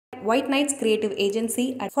White Knights Creative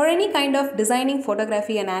Agency. For any kind of designing,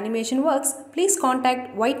 photography and animation works, please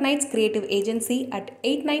contact White Knights Creative Agency at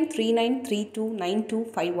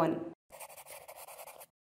 8939329251.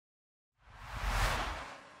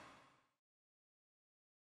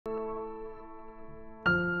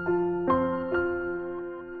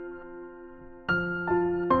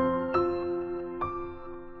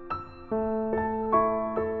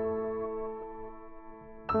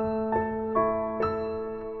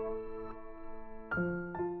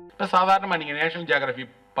 சாதாரணமாக நீங்கள் national geography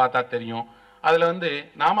பார்த்தா தெரியும். அதில்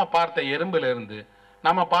நாம் பார்த்த எறும்பிலிருந்து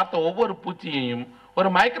நாம் பார்த்த ஒவ்வொரு பூச்சியையும் ஒரு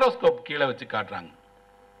மைக்ரோஸ்கோப் கீழே வச்சு காட்டுறாங்க.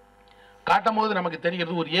 காட்டும் போது நமக்கு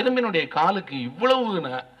தெரிகிறது ஒரு எறும்பினுடைய காலுக்கு இவ்வளவு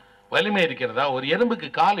வலிமை இருக்கிறதா, ஒரு எறும்புக்கு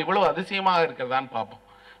கால் இவ்வளவு அதிசயமாக இருக்கிறதான்னு பார்ப்போம்.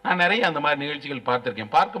 நான் நிறைய அந்த மாதிரி நிகழ்ச்சிகள்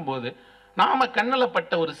பார்த்துருக்கேன். பார்க்கும்போது நாம் கண்ணில்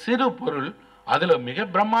பட்ட ஒரு சிறு பொருள் அதில் மிக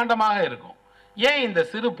பிரம்மாண்டமாக இருக்கும். ஏன் இந்த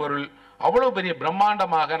சிறு பொருள் அவ்வளோ பெரிய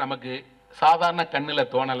பிரம்மாண்டமாக நமக்கு சாதாரண கண்ணில்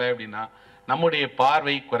தோணலை அப்படின்னா, நம்முடைய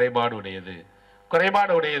பார்வை குறைபாடு உடையது.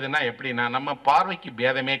 குறைபாடு உடையதுன்னா எப்படின்னா, நம்ம பார்வைக்கு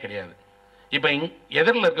பேதமே கிடையாது. இப்போ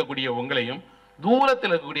எதிரில் இருக்கக்கூடிய உங்களையும்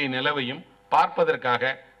தூரத்தில் இருக்கக்கூடிய நிலவையும்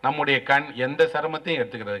பார்ப்பதற்காக நம்முடைய கண் எந்த சிரமத்தையும்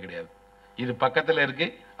எடுத்துக்கிறது கிடையாது. இது பக்கத்தில்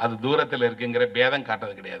இருக்குது, அது தூரத்தில் இருக்குங்கிற பேதம்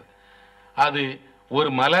காட்டுறது கிடையாது. அது ஒரு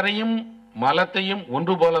மலரையும் மலத்தையும்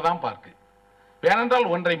ஒன்று போல தான் பார்க்கு.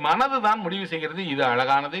 ஏனென்றால் ஒன்றை மனது தான் முடிவு செய்கிறது, இது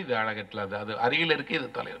அழகானது, இது அழகற்றது, அது அருகில் இருக்குது, இது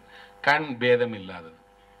தொலைவில். கண் பேதம் இல்லாதது.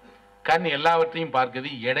 கண் எல்லாவற்றையும் பார்க்கிறது,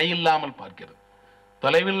 எடையில்லாமல் பார்க்கிறது,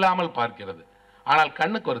 தொலைவில்லாமல் பார்க்கிறது. ஆனால்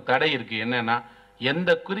கண்ணுக்கு ஒரு தடை இருக்குது. என்னன்னா, எந்த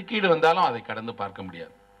குறுக்கீடு வந்தாலும் அதை கடந்து பார்க்க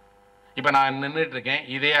முடியாது. இப்போ நான் நின்றுட்டு இருக்கேன்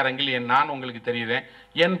இதே அரங்கில், நான் உங்களுக்கு தெரியுறேன்,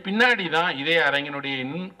 என் பின்னாடி தான் இதே அரங்கினுடைய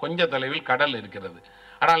இன்னும் கொஞ்ச தொலைவில் கடல் இருக்கிறது.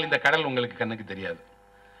 ஆனால் இந்த கடல் உங்களுக்கு கண்ணுக்கு தெரியாது.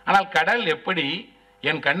 ஆனால் கடல் எப்படி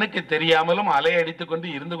என் கண்ணுக்கு தெரியாமலும் அலையடித்து கொண்டு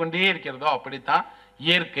இருந்து கொண்டே இருக்கிறதோ, அப்படித்தான்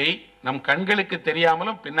இயற்கை நம் கண்களுக்கு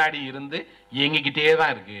தெரியாமலும் பின்னாடி இருந்து இயங்கிக்கிட்டே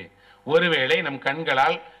தான் இருக்கு. ஒருவேளை நம்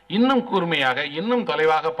கண்களால் இன்னும் கூர்மையாக இன்னும்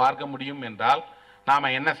தொலைவாக பார்க்க முடியும் என்றால்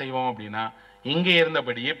நாம் என்ன செய்வோம் அப்படின்னா, இங்கே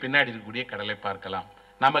இருந்தபடியே பின்னாடி இருக்கக்கூடிய கடலை பார்க்கலாம்.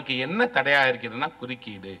 நமக்கு என்ன தடையாக இருக்கிறதுனா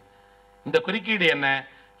குறுக்கீடு. இந்த குறுக்கீடு என்ன,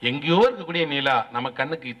 எங்கேயோ இருக்கக்கூடிய நிலா நம்ம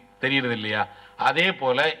கண்ணுக்கு தெரிகிறது இல்லையா, அதே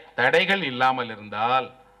போல தடைகள் இல்லாமல் இருந்தால்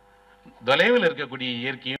தொலைவில் இருக்கக்கூடிய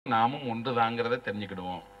இயற்கையும் நாமும் ஒன்று தாங்கிறத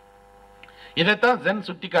தெரிஞ்சுக்கிடுவோம். இதைத்தான் ஜென்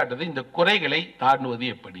சுட்டி காட்டுது, இந்த குறைகளை தாண்டுவது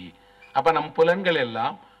எப்படி. அப்போ நம் புலன்கள்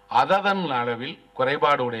எல்லாம் அதன் அளவில்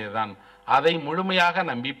குறைபாடு உடையதான், அதை முழுமையாக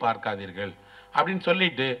நம்பி பார்க்காதீர்கள் அப்படின்னு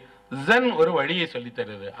சொல்லிட்டு ஜென் ஒரு வழியை சொல்லி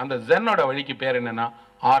தருது. அந்த ஜென்னோட வழிக்கு பேர் என்னன்னா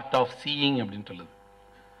ஆர்ட் ஆஃப் சீயிங் அப்படின்னு சொல்லுது.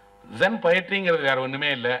 ஜென் பொயட்ரிங்கிறது வேற ஒன்றுமே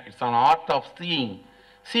இல்லை, it's on art of seeing.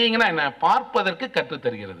 சீயிங்னா என்ன, பார்ப்பதற்கு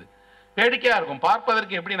கற்றுத்தருகிறது. வேடிக்கையாக இருக்கும்,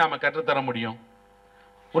 பார்ப்பதற்கு எப்படி நாம் கற்றுத்தர முடியும்?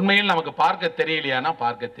 உண்மையில் நமக்கு பார்க்க தெரியலையானா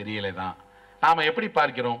பார்க்க தெரியலை தான். நாம் எப்படி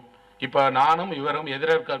பார்க்கிறோம்? இப்போ நானும் இவரும் எதிர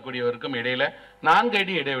இருக்கக்கூடியவருக்கும் இடையில 4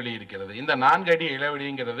 அடி இடைவெளி இருக்கிறது. இந்த 4 அடி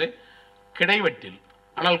இடைவெளிங்கிறது கிடைவெட்டில்.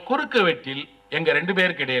 ஆனால் குறுக்கு வெட்டில் எங்கள் 2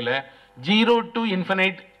 பேருக்கு இடையில 0 to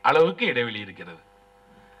infinite அளவுக்கு இடைவெளி இருக்கிறது.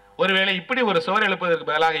 ஒருவேளை இப்படி ஒரு சுவர் எழுப்பதற்கு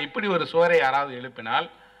பதிலாக இப்படி ஒரு சுவரை யாராவது எழுப்பினால்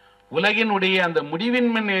உலகினுடைய அந்த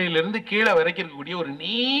முடிவின்மையிலிருந்து கீழே வரைக்கும் இருக்கக்கூடிய ஒரு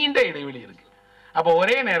நீண்ட இடைவெளி இருக்கு. அப்போ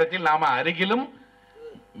ஒரே நேரத்தில் நாம் அருகிலும்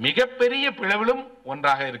மிகப்பெரிய பிளவிலும்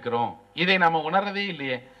ஒன்றாக இருக்கிறோம். இதை நாம் உணர்றதே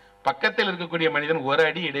இல்லையே. பக்கத்தில் இருக்கக்கூடிய மனிதன் 1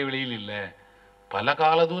 அடி இடைவெளியில் இல்லை, பல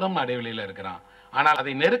கால தூரம் இடைவெளியில் இருக்கிறான். ஆனால்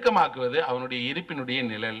அதை நெருக்கமாக்குவது அவனுடைய இருப்பினுடைய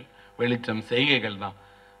நிழல், வெளிச்சம், செய்கைகள் தான்.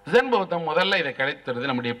 ஜென் பௌத்தம் முதல்ல இதை கிடைத்தது,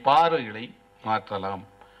 நம்முடைய பார்வைகளை மாற்றலாம்,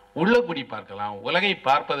 உள்ளபடி பார்க்கலாம், உலகை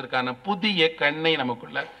பார்ப்பதற்கான புதிய கண்ணை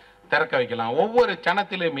நமக்குள்ள திறக்க வைக்கலாம். ஒவ்வொரு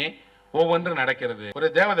சனத்திலுமே ஒவ்வொன்று நடக்கிறது. ஒரு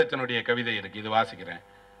தேவதச்சனுடைய கவிதை இருக்கு, இது வாசிக்கிறேன்.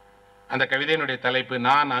 அந்த கவிதையினுடைய தலைப்பு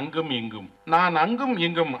நான் அங்கும் இங்கும். நான் அங்கும்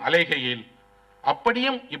இங்கும் அலைகையில்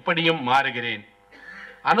அப்படியும் இப்படியும் மாறுகிறேன்,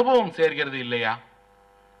 அனுபவம் சேர்கிறது இல்லையா?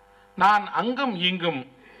 நான் அங்கும் இங்கும்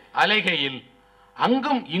அலைகையில்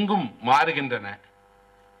அங்கும் இங்கும் மாறுகின்றன,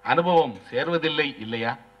 அனுபவம் சேர்வதில்லை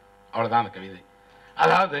இல்லையா? அவ்வளவுதான் அந்த கவிதை.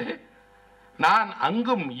 அதாவது நான்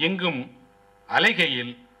அங்கும் இங்கும்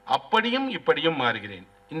அலைகையில் அப்படியும் இப்படியும் மாறுகிறேன்.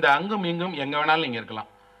 இந்த அங்கும் இங்கும் எங்க வேணாலும் நீங்க இருக்கலாம்,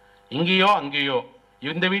 இங்கேயோ அங்கேயோ,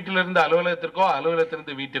 இந்த வீட்டிலிருந்து அலுவலகத்திற்கோ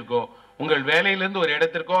அலுவலகத்திலிருந்து வீட்டிற்கோ, உங்கள் வேலையிலிருந்து ஒரு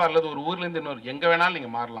இடத்திற்கோ அல்லது ஒரு ஊர்லேருந்து இன்னொரு எங்க வேணாலும் நீங்க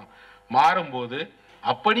மாறலாம். மாறும்போது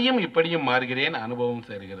அப்படியும் இப்படியும் மாறுகிறேன், அனுபவம்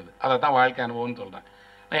சேர்கிறது. அதை தான் வாழ்க்கை அனுபவம்னு சொல்றேன்.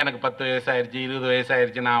 எனக்கு 10 வயசாயிருச்சு, 20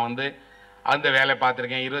 வயசாயிருச்சு, நான் அந்த வேலை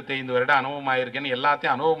பார்த்துருக்கேன், 25 வருடம் அனுபவம் ஆயிருக்கேன்னு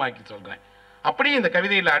எல்லாத்தையும் அனுபவமாக்கி சொல்றேன். அப்படியே இந்த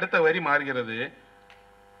கவிதையில் அடுத்த வரி மாறுகிறது.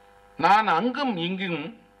 நான் அங்கும் இங்கும்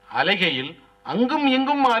அலைகையில் அங்கும்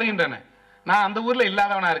இங்கும் மாறுகின்றன. நான் அந்த ஊர்ல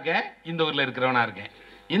இல்லாதவனா இருக்கேன், இந்த ஊர்ல இருக்கிறவனா இருக்கேன்.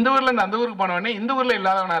 இந்த ஊர்ல இருந்து அந்த ஊருக்கு போனவனே இந்த ஊர்ல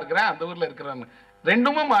இல்லாதவனா இருக்கிறேன், அந்த ஊர்ல இருக்கிறவன்.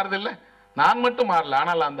 ரெண்டுமே மாறுது இல்லை, நான் மட்டும் மாறல.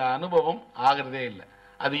 ஆனால் அந்த அனுபவம் ஆகிறதே இல்லை.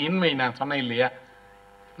 அது இன்மை. நான் சொன்னேன் இல்லையா,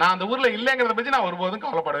 நான் அந்த ஊரில் இல்லைங்கிறத பற்றி நான் ஒருபோதும்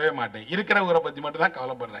கவலைப்படவே மாட்டேன். இருக்கிற ஊரை பற்றி மட்டும் தான்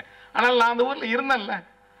கவலைப்படுறேன். ஆனால் நான் அந்த ஊரில் இருந்தேன்ல.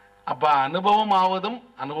 அப்போ அனுபவம் ஆவதும்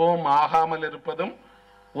அனுபவம் ஆகாமல் இருப்பதும்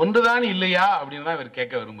ஒன்றுதான் இல்லையா அப்படின்னு தான் இவர்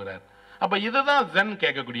கேட்க விரும்புகிறார். அப்போ இதுதான் ஜென்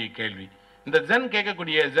கேட்கக்கூடிய கேள்வி. இந்த ஜென்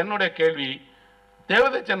கேட்கக்கூடிய ஜென்னுடைய கேள்வி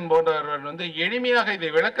தேவதச்சன் போன்றவர் வந்து எளிமையாக இதை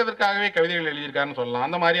விளக்கதற்காகவே கவிதைகள் எழுதியிருக்காருன்னு சொல்லலாம்.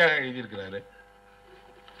 அந்த மாதிரியாக எழுதியிருக்கிறாரு.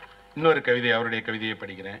 இன்னொரு கவிதை, அவருடைய கவிதையை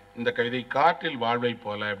படிக்கிறேன். இந்த கவிதை காற்றில் வாழ்வை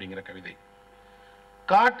போல அப்படிங்கிற கவிதை.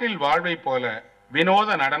 காற்றில் வாழ்வை போல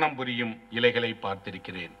வினோத நடனம் புரியும் இலைகளை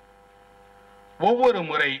பார்த்திருக்கிறேன். ஒவ்வொரு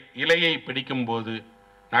முறை இலையை பிடிக்கும் போது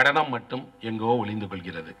நடனம் மட்டும் எங்கோ ஒளிந்து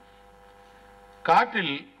கொள்கிறது.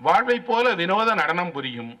 காற்றில் வாழ்வை போல வினோத நடனம்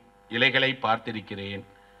புரியும் இலைகளை பார்த்திருக்கிறேன்.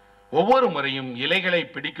 ஒவ்வொரு முறையும் இலைகளை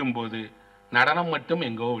பிடிக்கும் போது நடனம் மட்டும்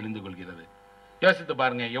எங்கோ விழுந்து கொள்கிறது. யோசித்து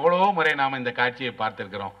பாருங்க, எவ்வளவோ முறை நாம் இந்த காட்சியை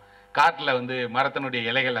பார்த்திருக்கிறோம். காட்டில் வந்து மரத்தினுடைய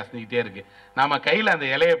இலைகள் அசைஞ்சிக்கிட்டே இருக்கு. நம்ம கையில் அந்த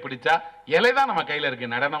இலையை பிடிச்சா இலை தான் நம்ம கையில் இருக்கு,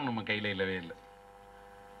 நடனம் நம்ம கையில் இல்லவே இல்லை.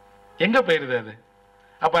 எங்க போயிருது அது?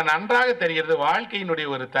 அப்ப நன்றாக தெரிகிறது, வாழ்க்கையினுடைய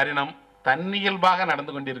ஒரு தருணம் தன்னியல்பாக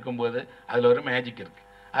நடந்து கொண்டிருக்கும் போது அதுல ஒரு மேஜிக் இருக்கு,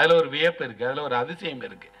 அதுல ஒரு வியப்பு இருக்கு, அதுல ஒரு அதிசயம்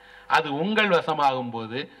இருக்கு. அது உங்கள் வசமாகும்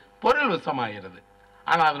போது பொருள் வசமாகிறது.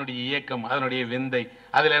 ஆனால் அதனுடைய இயக்கம், அதனுடைய விந்தை,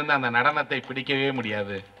 அதுல இருந்து அந்த நடனத்தை பிடிக்கவே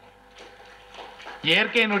முடியாது.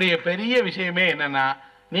 இயற்கையினுடைய பெரிய விஷயமே என்னன்னா,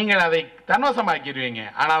 நீங்கள் அதை தன்வசமாக்கிடுவீங்க,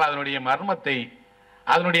 ஆனால் அதனுடைய மர்மத்தை,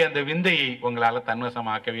 அதனுடைய அந்த விந்தையை உங்களால்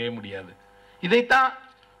தன்வசமாக்கவே முடியாது. இதைத்தான்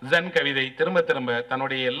ஜென் கவிதை திரும்ப திரும்ப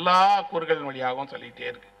தன்னுடைய எல்லா கூறுகளின் வழியாகவும் சொல்லிட்டே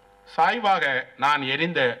இருக்கு. சாய்வாக நான்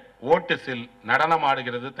எரிந்த ஓட்டுசில்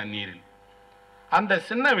நடனமாடுகிறது தண்ணீரில். அந்த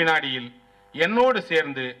சின்ன வினாடியில் என்னோடு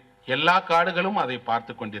சேர்ந்து எல்லா காடுகளும் அதை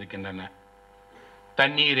பார்த்து கொண்டிருக்கின்றன.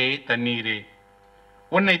 தண்ணீரே தண்ணீரே,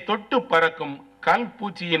 உன்னை தொட்டு பறக்கும் கல்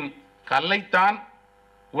பூச்சியின் கல்லைத்தான்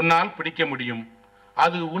உன்னால் பிடிக்க முடியும்.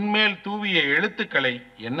 அது உன்மேல் தூவிய எழுத்துக்களை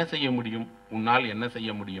என்ன செய்ய முடியும்? உன்னால் என்ன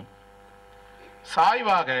செய்ய முடியும்?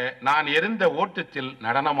 சாய்வாக நான் எரிந்த ஓட்டத்தில்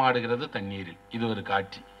நடனமாடுகிறது தண்ணீரில். இது ஒரு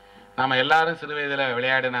காட்சி. நாம எல்லாரும் சிறு வயதில்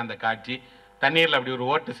விளையாடின அந்த காட்சி. தண்ணீரில் அப்படி ஒரு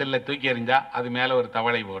ஓட்டு செல்லை தூக்கி எறிஞ்சா அது மேலே ஒரு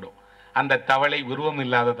தவளை ஓடும். அந்த தவளை உருவம்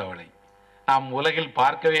இல்லாத தவளை, நாம் உலகில்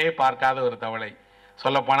பார்க்கவே பார்க்காத ஒரு தவளை,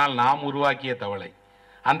 சொல்லப்போனால் நாம் உருவாக்கிய தவளை.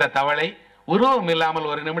 அந்த தவளை உருவம் இல்லாமல்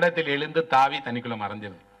ஒரு நிமிடத்தில் எழுந்து தாவி தண்ணிக்குள்ள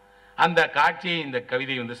மறைஞ்சிருது. அந்த காட்சியை இந்த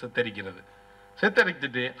கவிதை வந்து சித்தரிக்கிறது.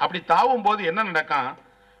 சித்தரித்துட்டு அப்படி தாவும் போது என்ன நடக்கும்?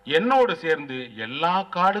 என்னோடு சேர்ந்து எல்லா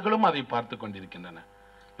காடுகளும் அதை பார்த்து கொண்டிருக்கின்றன.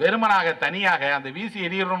 வெறுமனாக தனியாக அந்த வீசி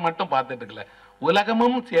எரியறவன் மட்டும் பார்த்துட்டு இருக்கல,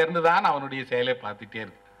 உலகமும் சேர்ந்துதான் அவனுடைய செயலை பார்த்துட்டே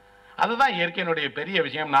இருக்கு. அதுதான் இயற்கையினுடைய பெரிய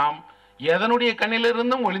விஷயம். நாம் எதனுடைய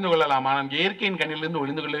கண்ணிலிருந்தும் ஒளிந்து கொள்ளலாம், ஆனால் இயற்கையின் கண்ணிலிருந்து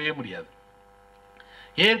ஒளிந்து கொள்ளவே முடியாது.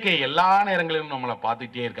 இயற்கை எல்லா நேரங்களிலும் நம்மளை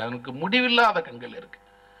பார்த்துட்டே இருக்கு. அதற்கு முடிவில்லாத கண்கள் இருக்கு.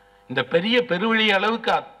 இந்த பெரிய பெருவழி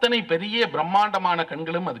அளவுக்கு அத்தனை பெரிய பிரம்மாண்டமான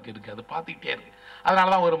கண்களும் அதுக்கு இருக்கு. அது பார்த்துக்கிட்டே இருக்கு.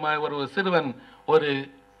 அதனாலதான் ஒரு சிறுவன் ஒரு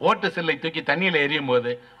ஓட்டு செல்லை தூக்கி தண்ணியில் எரியும்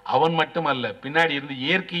போது அவன் மட்டுமல்ல, பின்னாடி இருந்து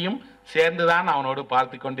இயற்கையும் சேர்ந்துதான் அவனோடு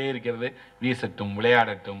பார்த்து கொண்டே இருக்கிறது. வீசட்டும்,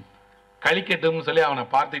 விளையாடட்டும், கழிக்கட்டும் சொல்லி அவனை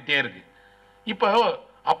பார்த்துக்கிட்டே இருக்கு. இப்போ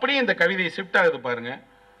அப்படியே இந்த கவிதை ஷிஃப்ட் ஆகுது பாருங்க.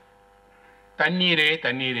 தண்ணீரே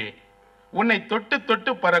தண்ணீரே, உன்னை தொட்டு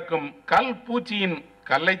தொட்டு பறக்கும் கல் பூச்சியின்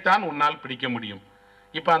கல்லைத்தான் உன்னால் பிடிக்க முடியும்.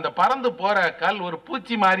 இப்போ அந்த பறந்து போற கல் ஒரு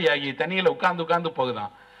பூச்சி மாதிரி ஆகி தண்ணியில் உட்கார்ந்து உட்கார்ந்து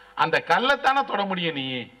போகுதான். அந்த கல்லைத்தானே தொட முடியும் நீ,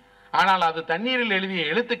 ஆனால் அது தண்ணீரில் எழுதிய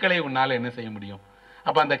எழுத்துக்களை உன்னால் என்ன செய்ய முடியும்?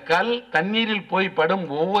 அப்ப அந்த கல் தண்ணீரில் போய் படும்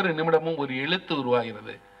ஒவ்வொரு நிமிடமும் ஒரு எழுத்து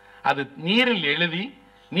உருவாகிறது. அது நீரில் எழுதி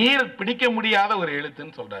நீர் பிடிக்க முடியாத ஒரு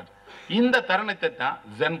எழுத்துன்னு சொல்றாரு. இந்த தருணத்தை தான்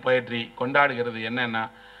ஜென் பொயட்ரி கொண்டாடுகிறது. என்னன்னா,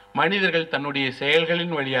 மனிதர்கள் தன்னுடைய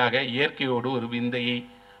செயல்களின் வழியாக இயற்கையோடு ஒரு விந்தையை,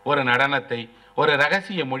 ஒரு நடனத்தை, ஒரு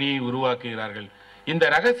ரகசிய மொழியை உருவாக்குகிறார்கள். இந்த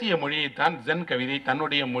ரகசிய மொழியைத்தான் ஜென் கவிதை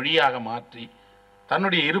தன்னுடைய மொழியாக மாற்றி,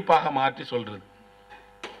 தன்னுடைய இருப்பாக மாற்றி சொல்றது.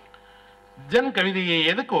 ஜென் கவிதையை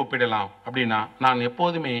எதுக்கு ஒப்பிடலாம் அப்படின்னா, நான்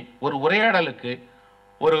எப்போதுமே ஒரு உரையாடலுக்கு,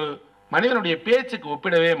 ஒரு மனிதனுடைய பேச்சுக்கு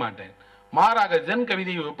ஒப்பிடவே மாட்டேன். மாறாக ஜென்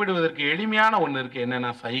கவிதையை ஒப்பிடுவதற்கு எளிமையான ஒன்று இருக்கு.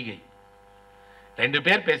 என்னன்னா, சைகை. ரெண்டு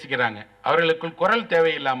பேர் பேசிக்கிறாங்க, அவர்களுக்குள் குரல்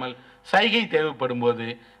தேவையில்லாமல் சைகை தேவைப்படும் போது,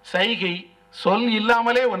 சைகை சொல்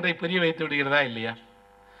இல்லாமலே ஒன்றை புரிய வைத்து விடுகிறதா இல்லையா?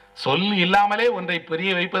 சொல் இல்லாமலே ஒன்றை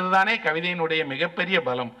புரிய வைப்பதுதானே கவிதையினுடைய மிகப்பெரிய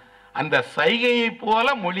பலம். அந்த சைகையை போல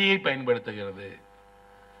மொழியை பயன்படுத்துகிறது.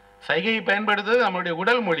 சைகையை பயன்படுத்துவது நம்முடைய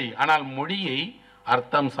உடல் மொழி. ஆனால் மொழியை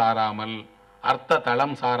அர்த்தம் சாராமல், அர்த்த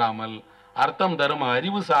தளம் சாராமல், அர்த்தம் தரும்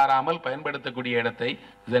அறிவு சாராமல் பயன்படுத்தக்கூடிய இடத்தை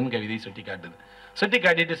ஜென் கவிதை சுட்டி காட்டுது. சுட்டி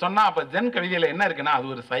காட்டிட்டு சொன்னா, அப்ப ஜென் கவிதையில என்ன இருக்குன்னா, அது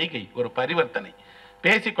ஒரு சைகை, ஒரு பரிவர்த்தனை.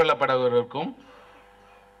 பேசிக்கொள்ளப்படுவதற்கும்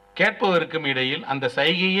கேட்பவருக்கும் இடையில் அந்த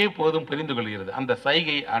சைகையே போதும் புரிந்து கொள்கிறது. அந்த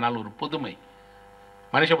சைகை ஆனால் ஒரு புதுமை.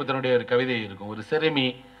 மனுஷபுத்திரனுடைய ஒரு கவிதை இருக்கும். ஒரு சிறுமி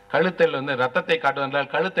கழுத்தில் வந்து ரத்தத்தை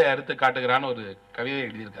காட்டுவதால் கழுத்தை அறுத்து காட்டுகிறான்னு ஒரு கவிதை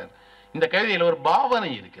எழுதியிருக்கார். இந்த கவிதையில் ஒரு பாவனை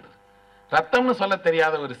இருக்கிறது. ரத்தம்னு சொல்ல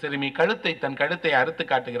தெரியாத ஒரு சிறுமி தன் கழுத்தை அறுத்து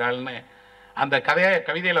காட்டுகிறாள்னு அந்த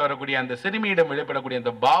கவிதையில் வரக்கூடிய அந்த சிறுமியிடம் வெளிப்படக்கூடிய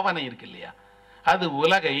அந்த பாவனை இருக்கு இல்லையா, அது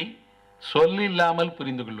உலகை சொல்லில்லாமல்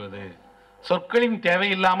புரிந்து கொள்வது, சொற்களின்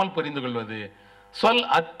தேவையில்லாமல் புரிந்து கொள்வது,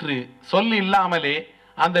 சொல் இல்லாமலே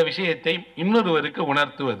அந்த விஷயத்தை இன்னொருவருக்கு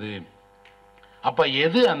உணர்த்துவது. அப்ப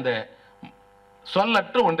எது அந்த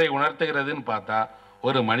சொல்லற்று ஒன்றை உணர்த்துகிறதுன்னு பார்த்தா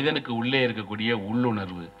ஒரு மனிதனுக்கு உள்ளே இருக்கக்கூடிய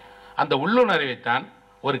உள்ளுணர்வு. அந்த உள்ளுணர்வைத்தான்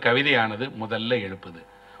ஒரு கவிதையானது முதல்ல எழுப்புது.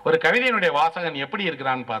 ஒரு கவிதையினுடைய வாசகன் எப்படி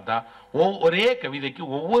இருக்கிறான்னு பார்த்தா ஒரே கவிதைக்கு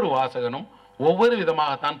ஒவ்வொரு வாசகனும் ஒவ்வொரு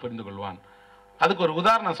விதமாகத்தான் புரிந்து கொள்வான். அதுக்கு ஒரு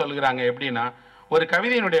உதாரணம் சொல்கிறாங்க. எப்படின்னா, ஒரு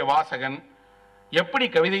கவிதையினுடைய வாசகன் எப்படி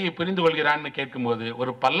கவிதையை புரிந்து கொள்கிறான்னு கேட்கும்போது,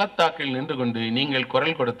 ஒரு பள்ளத்தாக்கில் நின்று கொண்டு நீங்கள்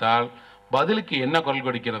குரல் கொடுத்தால் பதிலுக்கு என்ன குரல்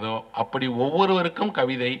கொடுக்கிறதோ அப்படி ஒவ்வொருவருக்கும்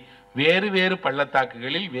கவிதை வேறு வேறு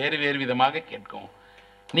பள்ளத்தாக்குகளில் வேறு வேறு விதமாக கேட்கும்.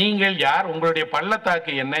 நீங்கள் யார், உங்களுடைய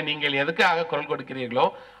பள்ளத்தாக்கு என்ன, நீங்கள் எதுக்காக குரல் கொடுக்கிறீர்களோ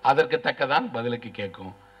அதற்கு தக்கதான் பதிலுக்கு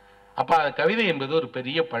கேட்கும். அப்போ கவிதை என்பது ஒரு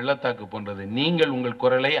பெரிய பள்ளத்தாக்கு போன்றது. நீங்கள் உங்கள்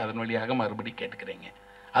குரலை அதன் வழியாக மறுபடி கேட்கிறீங்க,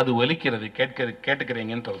 அது ஒலிக்கிறது,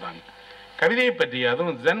 கேட்டுக்கிறீங்கன்னு சொல்கிறாங்க. கவிதையை பற்றி,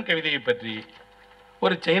 அதுவும் ஜென் கவிதையை பற்றி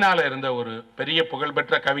ஒரு சைனாவில் இருந்த ஒரு பெரிய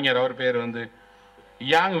புகழ்பெற்ற கவிஞர், அவர் பேர் வந்து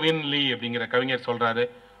யாங் வின் லீ அப்படிங்கிற கவிஞர் சொல்கிறாரு,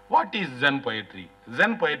 what is gen poetry?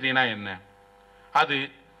 Gen பொயட்ரினா என்ன? அது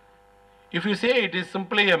if you say it is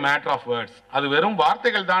simply a matter of words, அது வெறும்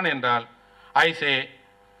வார்த்தைகள் தான் என்றால், ஐ சே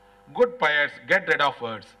good poets get red of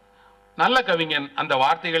words, நல்ல கவிஞன் அந்த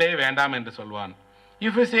வார்த்தைகளே வேண்டாம் என்று சொல்வான்.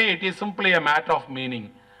 If you say it is simply a matter of meaning,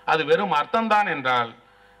 அது வெறும் அர்த்தம்தான் என்றால்,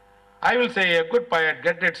 I will say a good poet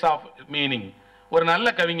get Ritz of meaning, ஒரு நல்ல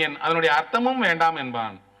கவிஞன் அதனுடைய அர்த்தமும் வேண்டாம்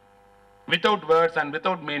என்பான். Without words and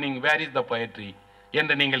without meaning where is the poetry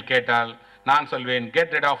என்று நீங்கள் கேட்டால் நான் சொல்வேன்,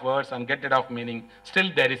 get rid of words and get rid of meaning,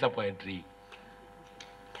 still there is a poetry.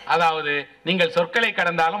 அதாவது நீங்கள் சொற்களை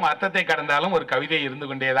கடந்தாலும் அர்த்தத்தை கடந்தாலும் ஒரு கவிதை இருந்து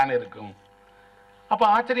கொண்டே தான் இருக்கும். அப்போ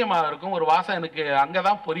ஆச்சரியமாக இருக்கும். ஒரு வாசகனுக்கு அங்கே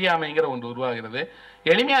தான் புரியாமைங்கிற ஒன்று உருவாகிறது.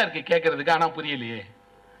 எளிமையாக இருக்குது கேட்கறதுக்கு, ஆனால் புரியலையே.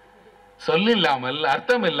 சொல்லில்லாமல்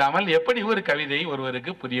அர்த்தம் இல்லாமல் எப்படி ஒரு கவிதை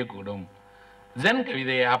ஒருவருக்கு புரியக்கூடும்? ஜென்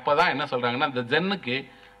கவிதையை அப்போ தான் என்ன சொல்கிறாங்கன்னா, இந்த ஜென்னுக்கு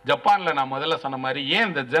ஜப்பானில் நான் முதல்ல சொன்ன மாதிரி, ஏன்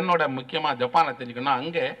இந்த ஜென்னோட முக்கியமாக ஜப்பானை தெரிஞ்சுக்கணும்,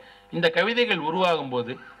 அங்கே இந்த கவிதைகள் உருவாகும்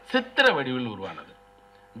போது சித்திர வடிவில் உருவானது.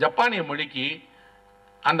 ஜப்பானிய மொழிக்கு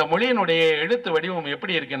அந்த மொழியினுடைய எழுத்து வடிவம்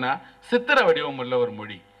எப்படி இருக்குன்னா சித்திர வடிவம் உள்ள ஒரு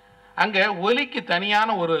மொழி. அங்கே ஒலிக்கு தனியான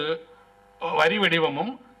ஒரு வரி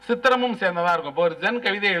வடிவமும் சித்திரமும் சேர்ந்ததாக இருக்கும். இப்போ ஒரு ஜென்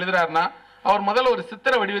கவிதை எழுதுறாருன்னா அவர் முதல்ல ஒரு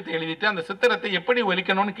சித்திர வடிவத்தை எழுதிட்டு அந்த சித்திரத்தை எப்படி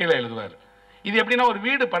ஒலிக்கணும்னு கீழே எழுதுவார். இது எப்படின்னா, ஒரு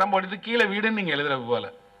வீடு படம் போட்டுட்டு கீழே வீடுன்னு நீங்கள் எழுதுறது போல,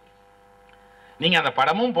 நீங்கள் அந்த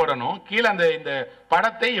படமும் போடணும், கீழே அந்த இந்த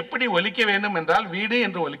படத்தை எப்படி ஒலிக்க வேண்டும் என்றால் வீடு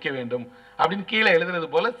என்று ஒலிக்க வேண்டும் அப்படின்னு கீழே எழுதுறது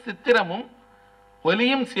போல சித்திரமும்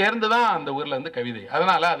ஒலியும் சேர்ந்து தான் அந்த ஊரில் வந்து கவிதை.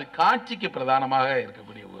 அதனால் அது காட்சிக்கு பிரதானமாக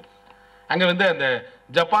இருக்கக்கூடிய ஊர். அங்கே வந்து அந்த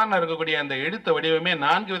ஜப்பானில் இருக்கக்கூடிய அந்த எழுத்து வடிவமே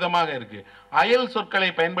 4 விதமாக இருக்குது. அயல் சொற்களை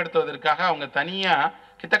பயன்படுத்துவதற்காக அவங்க தனியாக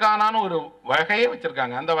கித்தக்கானான ஒரு வகையை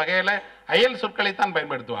வச்சுருக்காங்க. அந்த வகையில் அயல் சொற்களை தான்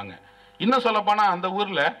பயன்படுத்துவாங்க. இன்னும் சொல்லப்போனால் அந்த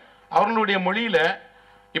ஊரில் அவர்களுடைய மொழியில்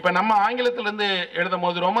இப்போ நம்ம ஆங்கிலத்திலேருந்து எழுதும்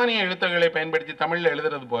போது ரோமானிய எழுத்துக்களை பயன்படுத்தி தமிழில்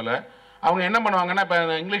எழுதுறது போல் அவங்க என்ன பண்ணுவாங்கன்னா, இப்போ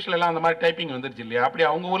இங்கிலீஷ்லலாம் அந்த மாதிரி டைப்பிங் வந்துருச்சு இல்லையா, அப்படி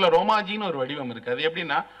அவங்க ஊரில் ரோமாஜின்னு ஒரு வடிவம் இருக்குது. அது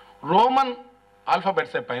எப்படின்னா, ரோமன்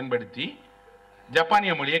ஆல்ஃபபெட்ஸை பயன்படுத்தி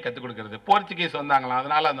ஜப்பானிய மொழியை கற்றுக் கொடுக்கறது. போர்ச்சுகீஸ் வந்தாங்களாம்,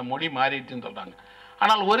 அதனால் அந்த மொழி மாறிடுச்சுன்னு சொல்கிறாங்க.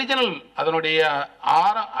 ஆனால் ஒரிஜினல் அதனுடைய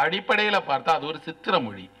அடிப்படையில் பார்த்தா அது ஒரு சித்திர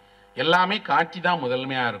மொழி. எல்லாமே காட்சி தான்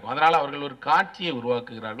முதன்மையாக இருக்கும். அதனால் அவர்கள் ஒரு காட்சியை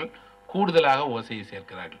உருவாக்குகிறார்கள், கூடுதலாக ஓசையை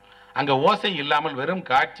சேர்க்கிறார்கள். அங்கே ஓசை இல்லாமல் வெறும்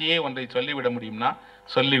காட்சியே ஒன்றை சொல்லிவிட முடியும்னா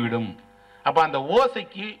சொல்லிவிடும். அப்போ அந்த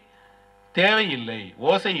ஓசைக்கு தேவையில்லை,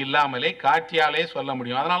 ஓசை இல்லாமலே காட்சியாலே சொல்ல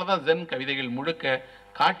முடியும். அதனால தான் ஜென் கவிதைகள் முழுக்க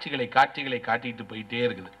காட்சிகளை காட்டிட்டு போயிட்டே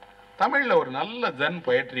இருக்குது. தமிழில் ஒரு நல்ல ஜென்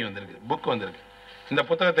பொயட்ரி வந்திருக்கு, புக் வந்திருக்கு. இந்த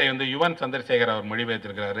புத்தகத்தை வந்து யுவன் சந்திரசேகர் அவர்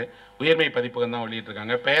மொழிபெயர்த்திருக்கிறாரு. உயர்மை பதிப்பகம் தான்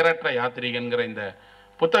வெளியிட்டிருக்காங்க. பெயரற்ற யாத்திரிகன்கிற இந்த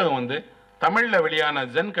புத்தகம் வந்து தமிழில் வெளியான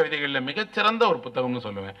ஜென் கவிதைகளில் மிகச்சிறந்த ஒரு புத்தகம்னு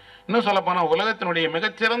சொல்லுவேன். இன்னும் சொல்லப்போனால் உலகத்தினுடைய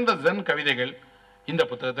மிகச்சிறந்த ஜென் கவிதைகள் இந்த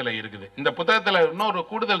புத்தகத்தில் இருக்குது. இந்த புத்தகத்தில் இன்னொரு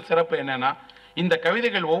கூடுதல் சிறப்பு என்னன்னா, இந்த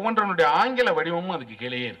கவிதைகள் ஒவ்வொன்றனுடைய ஆங்கில வடிவமும் அதுக்கு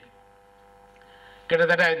கீழேயே இருக்கு.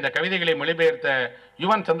 கிட்டத்தட்ட இந்த கவிதைகளை மொழிபெயர்த்த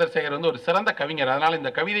யுவன் சந்திரசேகர் வந்து ஒரு சிறந்த கவிஞர். அதனால்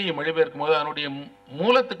இந்த கவிதையை மொழிபெயர்க்கும் போது அதனுடைய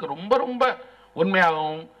மூலத்துக்கு ரொம்ப ரொம்ப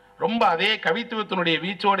உண்மையாகவும் ரொம்ப அதே கவித்துவத்தினுடைய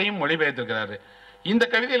வீச்சோடையும் மொழிபெயர்த்திருக்கிறாரு. இந்த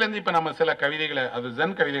கவிதையிலேருந்து இப்போ நம்ம சில கவிதைகளை, அது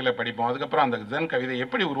ஜென் கவிதைகளை படிப்போம். அதுக்கப்புறம் அந்த ஜென் கவிதை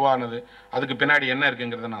எப்படி உருவானது, அதுக்கு பின்னாடி என்ன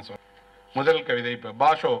இருக்குங்கிறத நான் சொல்றேன். முதல் கவிதை இப்போ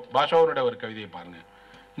பாஷோவோட ஒரு கவிதையை பாருங்கள்.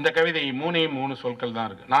 இந்த கவிதை 3 சொற்கள் தான்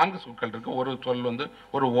இருக்குது, 4 சொற்கள் இருக்குது. ஒரு சொல் வந்து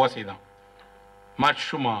ஒரு ஓசை தான்.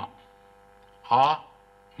 மட்சுமா, ஆ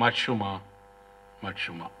மட்சுமா,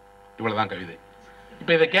 மட்சுமா. இவ்வளவுதான் கவிதை.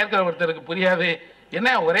 இப்போ இதை கேட்கிற ஒருத்தருக்கு புரியாது, என்ன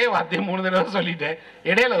ஒரே வார்த்தையை 3 தடவை சொல்லிட்டேன்,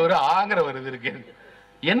 இடையில ஒரு ஆங்கிற ஒரு இது இருக்கு.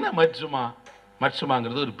 என்ன மட்சுமா?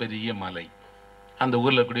 மட்சுமாங்கிறது ஒரு பெரிய மலை, அந்த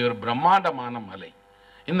ஊரில் இருக்கக்கூடிய ஒரு பிரம்மாண்டமான மலை.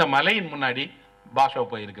 இந்த மலையின் முன்னாடி பாஷா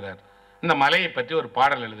போயிருக்கிறார். இந்த மலையை பற்றி ஒரு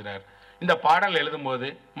பாடல் எழுதுகிறார். இந்த பாடல் எழுதும்போது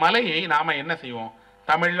மலையை நாம் என்ன செய்வோம்,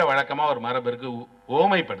 தமிழில் வழக்கமாக ஒரு மரபிற்கு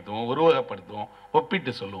ஓமைப்படுத்துவோம், உருவகப்படுத்துவோம்,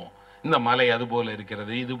 ஒப்பிட்டு சொல்லுவோம். இந்த மலை அது போல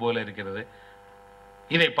இருக்கிறது, இது போல இருக்கிறது,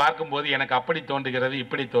 இதை பார்க்கும்போது எனக்கு அப்படி தோன்றுகிறது,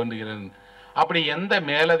 இப்படி தோன்றுகிறது. அப்படி எந்த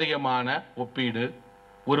மேலதிகமான ஒப்பீடு,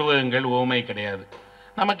 உருவகங்கள், ஓமை கிடையாது.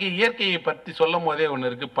 நமக்கு இயற்கையை பற்றி சொல்லும் போதே ஒன்று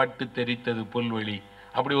இருக்குது, பட்டு தெரித்தது புல்வெளி.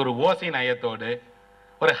 அப்படி ஒரு ஓசை நயத்தோடு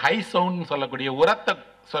ஒரு ஹை சவுண்ட் சொல்லக்கூடிய உரத்த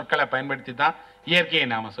சொற்களை பயன்படுத்தி தான் இயற்கையை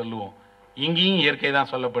நாம் சொல்லுவோம். இங்கேயும் இயற்கை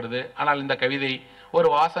தான் சொல்லப்படுது. ஆனால் இந்த கவிதை ஒரு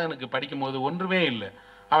வாசகனுக்கு படிக்கும்போது ஒன்றுமே இல்லை.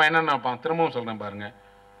 அவன் என்ன நினைப்பான்? திரும்பவும் சொல்கிறேன் பாருங்க,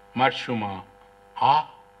 மட்சுமா, ஆ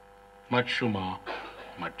மட்சுமா,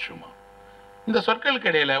 மட்சுமா. இந்த சொற்களுக்கு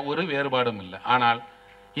இடையில ஒரு வேறுபாடும் இல்லை. ஆனால்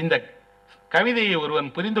இந்த கவிதையை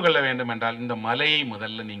ஒருவன் புரிந்து கொள்ள வேண்டும் என்றால் இந்த மலையை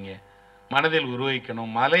முதல்ல நீங்கள் மனதில்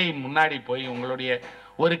உருவாக்கணும். மலையின் முன்னாடி போய் உங்களுடைய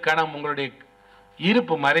ஒரு கணம், உங்களுடைய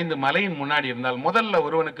இருப்பு மறைந்து மலையின் முன்னாடி இருந்தால் முதல்ல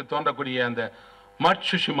ஒருவனுக்கு தோன்றக்கூடிய அந்த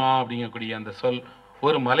மட்சுஷுமா அப்படிங்கக்கூடிய அந்த சொல்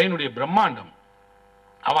ஒரு மலையினுடைய பிரம்மாண்டம்.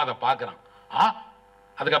 அவன் அதை பார்க்குறான்.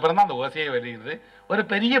 அதுக்கப்புறம் தான் அந்த ஓசையை வருகிறது. ஒரு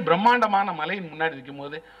பெரிய பிரம்மாண்டமான மலையின் முன்னாடி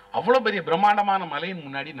இருக்கும்போது, அவ்வளோ பெரிய பிரம்மாண்டமான மலையின்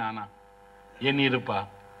முன்னாடி நானா, என் இருப்பா.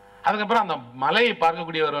 அதுக்கப்புறம் அந்த மலையை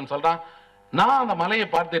பார்க்கக்கூடிய ஒருவன் சொல்கிறான், நான் அந்த மலையை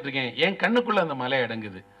பார்த்துட்டு இருக்கேன், என் கண்ணுக்குள்ளே அந்த மலை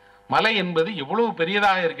அடங்குது. மலை என்பது எவ்வளவு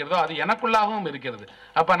பெரியதாக இருக்கிறதோ அது எனக்குள்ளாகவும் இருக்கிறது.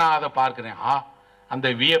 அப்போ நான் அதை பார்க்குறேன். அந்த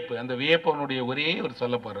வியப்பு, அந்த வியப்பனுடைய ஒரே ஒரு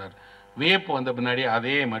சொல்ல போகிறார். வியப்பு வந்த பின்னாடி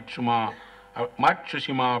அதே மட்சுமா,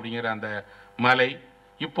 மட்சுஷிமா அப்படிங்கிற அந்த மலை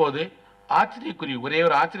இப்போது ஆச்சரியக்குறி, ஒரே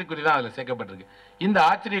ஒரு ஆச்சரியக்குறி தான் அதில் சேர்க்கப்பட்டிருக்கு. இந்த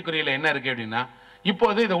ஆச்சரியக்குறியில் என்ன இருக்குது அப்படின்னா,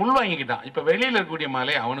 இப்போது இதை உள்வாங்கிக்கிட்டான். இப்போ வெளியில் இருக்கக்கூடிய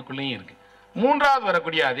மலை அவனுக்குள்ளேயும் இருக்குது. மூன்றாவது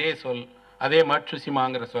வரக்கூடிய அதே சொல், அதே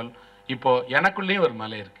மட்சுஷிமாங்கிற சொல், இப்போ எனக்குள்ளேயும் ஒரு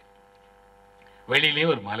மலை இருக்குது,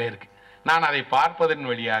 வெளியிலையும் ஒரு மலை இருக்குது. நான் அதை பார்ப்பதன்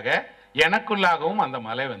வழியாக எனக்குள்ளாகவும் அந்த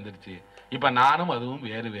மலை வந்துடுச்சு. இப்போ நானும் அதுவும்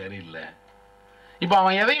வேறு வேறு இல்லை. இப்போ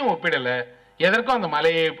அவன் எதையும் ஒப்பிடலை, எதற்கும் அந்த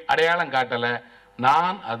மலையை அடையாளம் காட்டலை.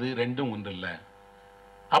 நான் அது ரெண்டும் ஒன்று இல்லை.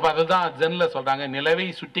 அப்போ அதுதான் ஜென்னில் சொல்கிறாங்க, நிலவை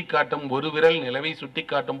சுட்டி காட்டும் ஒரு விரல் நிலவை சுட்டி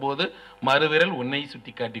காட்டும் போது மறுவிரல் உன்னை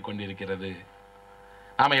சுட்டி காட்டி கொண்டிருக்கிறது.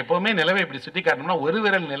 நாம் எப்போவுமே நிலவை இப்படி சுட்டி காட்டணும்னா ஒரு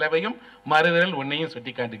விரல் நிலவையும் மறுவிரல் உன்னையும்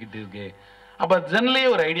சுட்டி காட்டிக்கிட்டு இருக்கு. அப்போ ஜென்லேயே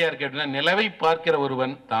ஒரு ஐடியா இருக்கு அப்படின்னா, நிலவை பார்க்கிற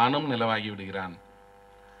ஒருவன் தானும் நிலவாகி விடுகிறான்.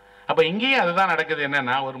 அப்போ இங்கேயும் அதுதான் நடக்குது.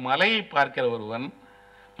 என்னன்னா, ஒரு மலையை பார்க்கிற ஒருவன்,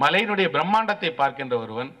 மலையினுடைய பிரம்மாண்டத்தை பார்க்கின்ற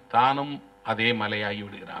ஒருவன் தானும் அதே மலையாகி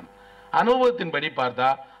விடுகிறான். அனுபவத்தின்படி பார்த்தா,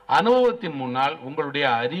 அனுபவத்தின் முன்னால் உங்களுடைய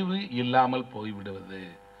அறிவு இல்லாமல் போய்விடுவது,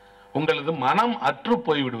 உங்களது மனம் அற்று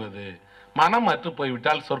போய்விடுவது. மனம் அற்று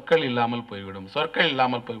போய்விட்டால் சொற்கள் இல்லாமல் போய்விடும். சொற்கள்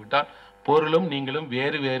இல்லாமல் போய்விட்டால் பொருளும் நீங்களும்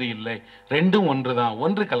வேறு வேறு இல்லை, ரெண்டும் ஒன்று தான்,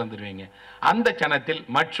 ஒன்று கலந்துருவீங்க. அந்த கணத்தில்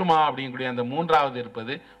மட்சுமா அப்படிங்கக்கூடிய அந்த மூன்றாவது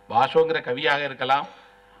இருப்பது பாஷோங்கிற கவியாக இருக்கலாம்,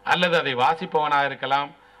 அல்லது அதை வாசிப்பவனாக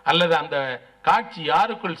இருக்கலாம், அல்லது அந்த காட்சி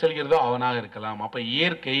யாருக்குள் செல்கிறதோ அவனாக இருக்கலாம். அப்போ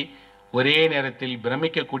இயற்கை ஒரே நேரத்தில்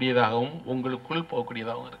பிரமிக்கக்கூடியதாகவும் உங்களுக்குள்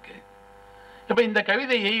போகக்கூடியதாகவும் இருக்கு. இப்போ இந்த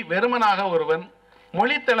கவிதையை வெறுமனாக ஒருவன்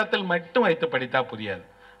மொழித்தளத்தில் மட்டும் வைத்து படித்தா புரியாது.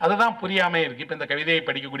 அதுதான் புரியாமே இருக்கு. இப்போ இந்த கவிதையை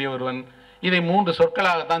படிக்கக்கூடிய ஒருவன் இதை 3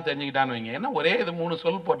 சொற்களாகத்தான் தெரிஞ்சுக்கிட்டான்னு வைங்க. ஏன்னா ஒரே இது 3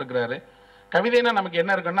 சொல் போட்டுக்கிறாரு. கவிதைனா நமக்கு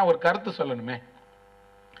என்ன இருக்குன்னா ஒரு கருத்து சொல்லணுமே,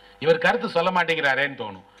 இவர் கருத்து சொல்ல மாட்டேங்கிறாரேன்னு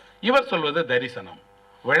தோணும். இவர் சொல்வது தரிசனம்.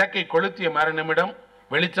 விளக்கை கொளுத்திய மறுநிமிடம்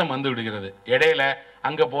வெளிச்சம் வந்து விடுகிறது. இடையில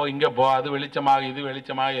அங்கே போ இங்கே போ, அது வெளிச்சமாக இது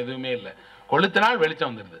வெளிச்சமாக எதுவுமே இல்லை. கொளுத்தினால் வெளிச்சம்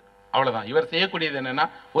வந்துடுது, அவ்வளோதான். இவர் செய்யக்கூடியது என்னென்னா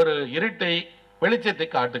ஒரு இருட்டை வெளிச்சத்தை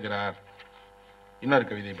காட்டுகிறார். இன்னொரு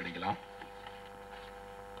கவிதை படிக்கலாம்.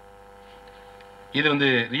 இது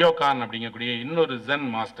ரியோகான் அப்படிங்கக்கூடிய இன்னொரு ஜென்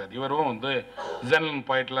மாஸ்டர். இவரும் ஜென்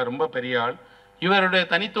பாயிண்டில் ரொம்ப பெரிய ஆள். இவருடைய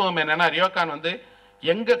தனித்துவம் என்னென்னா, ரியோகான்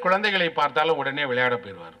எங்கே குழந்தைகளை பார்த்தாலும் உடனே விளையாட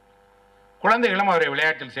போயிடுவார். குழந்தைகளும் அவரை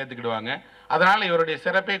விளையாட்டில் சேர்த்துக்கிடுவாங்க. அதனால் இவருடைய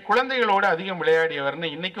சிறப்பை குழந்தைகளோடு அதிகம் விளையாடியவர்னு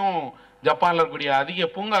இன்றைக்கும் ஜப்பானில் இருக்கக்கூடிய அதிக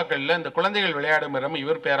பூங்காக்களில் இந்த குழந்தைகள் விளையாடும் இடம்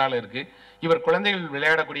இவர் பேரால் இருக்குது. இவர் குழந்தைகள்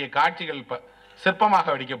விளையாடக்கூடிய காட்சிகள் சிற்பமாக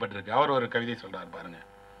வடிக்கப்பட்டிருக்கு. அவர் ஒரு கவிதை சொல்கிறார் பாருங்க.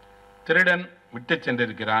 திருடன் விட்டு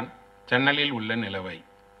சென்றிருக்கிறான் ஜன்னலில் உள்ள நிலவை.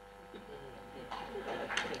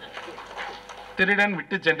 திருடன்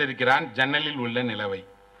விட்டு சென்றிருக்கிறான் ஜன்னலில் உள்ள நிலவை.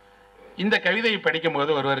 இந்த கவிதையை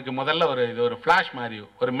படிக்கும்போது ஒருவருக்கு முதல்ல இது ஒரு ஃப்ளாஷ் மாதிரி,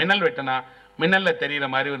 ஒரு மின்னல் வெட்டினா மின்னலில் தெரிகிற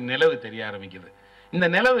மாதிரி ஒரு நிலவு தெரிய ஆரம்பிக்குது. இந்த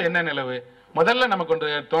நிலவு என்ன நிலவு? முதல்ல நமக்கு ஒன்று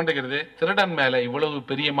தோன்றுகிறது, திருடன் மேலே இவ்வளவு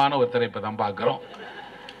பிரியமான ஒருத்தரை இப்போ தான் பார்க்குறோம்.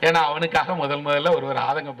 ஏன்னா அவனுக்காக முதல்ல ஒருவர்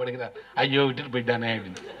ஆதங்கப்படுகிறார், ஐயோ விட்டுட்டு போயிட்டானே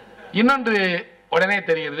அப்படின்னு. இன்னொன்று உடனே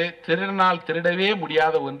தெரிகிறது, திருடனால் திருடவே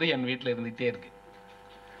முடியாத ஒன்று என் வீட்டில் இருந்துகிட்டே இருக்கு.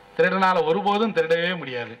 திருடனால் ஒருபோதும் திருடவே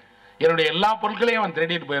முடியாது. என்னுடைய எல்லா பொருட்களையும் அவன்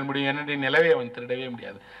திருடிட்டு போயிட முடியும், என்னுடைய நிலவை அவன் திருடவே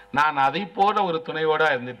முடியாது. நான் அதை போல ஒரு துணையோட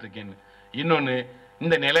இருந்துட்டு இருக்கேன். இன்னொன்று,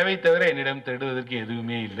 இந்த நிலவை தவிர என்னிடம் திருடுவதற்கு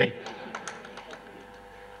எதுவுமே இல்லை.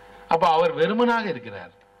 அப்ப அவர் வெறுமனாக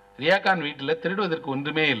இருக்கிறார். ரியாகான் வீட்டில் திருடுவதற்கு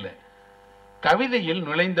ஒன்றுமே இல்லை. கவிதையில்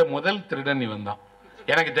நுழைந்த முதல் திருடன் இவன் தான்.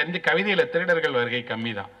 எனக்கு தெரிஞ்ச கவிதையில திருடர்கள் வருகை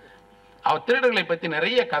கம்மி தான். அவர் திருடர்களை பற்றி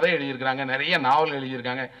நிறைய கதை எழுதியிருக்கிறாங்க, நிறைய நாவல்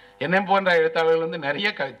எழுதியிருக்காங்க. என்னை போன்ற எழுத்தாளர்கள் வந்து நிறைய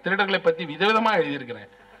திருடர்களை பற்றி விதவிதமாக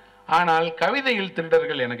எழுதியிருக்கிறேன். ஆனால் கவிதையில்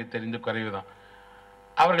திருடர்கள் எனக்கு தெரிந்து குறைவுதான்.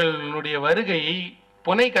 அவர்களுடைய வருகையை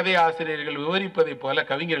புனை கதை ஆசிரியர்கள் விவரிப்பதை போல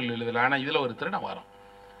கவிஞர்கள் எழுதல. ஆனால் இதில் ஒரு திருடன் வரும்.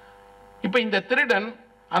 இப்போ இந்த திருடன்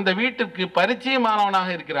அந்த வீட்டுக்கு பரிச்சயமானவனாக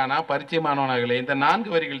இருக்கிறானா? பரிச்சயமானவனாக இல்லை. இந்த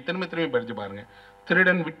 4 வரிகள் திரும்ப திரும்பி படித்து பாருங்க.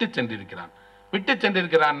 திருடன் விட்டு சென்றிருக்கிறான். விட்டு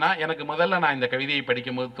சென்றிருக்கிறான்னா, எனக்கு முதல்ல நான் இந்த கவிதையை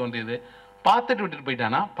படிக்கும் போது தோன்றியது, பார்த்துட்டு விட்டுட்டு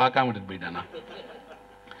போயிட்டானா, பார்க்காம விட்டுட்டு போயிட்டானா?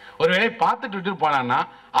 ஒருவேளை பார்த்துட்டு விட்டுட்டு போனான்னா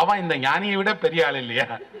அவன் இந்த ஞானியை விட பெரிய ஆள் இல்லையா?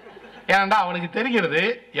 ஏனண்டா அவனுக்கு தெரிகிறது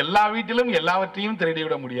எல்லா வீட்டிலும் எல்லாவற்றையும்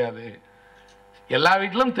திருடிவிட முடியாது, எல்லா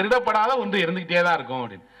வீட்டிலும் திருடப்படாத ஒன்று இருந்துகிட்டே தான் இருக்கும்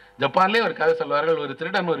அப்படின்னு. ஜப்பான்லேயே ஒரு கதை சொல்வார்கள். ஒரு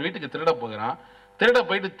திருடன் ஒரு வீட்டுக்கு திருட போகிறான். திருட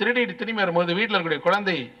போயிட்டு திருடிட்டு திரும்பி வரும்போது வீட்டில் இருக்கக்கூடிய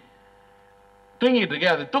குழந்தை தூங்கிட்டு இருக்கு,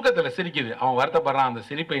 அது தூக்கத்தில் சிரிக்குது. அவன் வருத்தப்படுறான், அந்த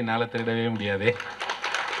சிரிப்பை என்னால் திருடவே முடியாது,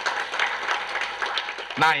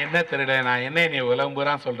 நான் என்ன திருட, நான் என்ன நீ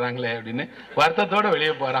உலம்புறான் சொல்றாங்களே அப்படின்னு வருத்தத்தோடு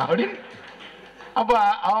வெளியே போறான் அப்படின்னு. அப்ப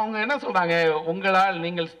அவங்க என்ன சொல்றாங்க, உங்களால்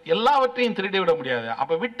நீங்கள் எல்லாவற்றையும் திருடி விட முடியாது.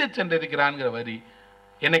 அப்ப விட்டு சென்றிருக்கிறான்ங்கிற வரி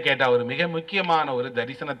என்ன கேட்டா ஒரு மிக முக்கியமான ஒரு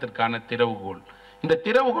தரிசனத்திற்கான திறவுகோல். இந்த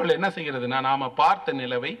திறவுகோல் என்ன செய்கிறதுனா, நாம பார்த்த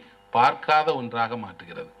நிலவை பார்க்காத ஒன்றாக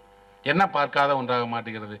மாற்றுகிறது. என்ன பார்க்காத ஒன்றாக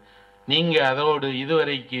மாற்றுகிறது? நீங்க அதோடு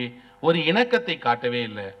இதுவரைக்கு ஒரு இணக்கத்தை காட்டவே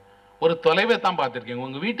இல்லை, ஒரு தொலைவை தான் பார்த்துருக்கீங்க.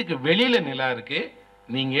 உங்க வீட்டுக்கு வெளியில நிலா இருக்கு,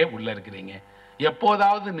 நீங்க உள்ள இருக்கிறீங்க.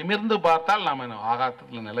 எப்போதாவது நிமிர்ந்து பார்த்தால் நாம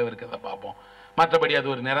ஆகாசத்துல நிலவு இருக்கிறத பார்ப்போம். மற்றபடி அது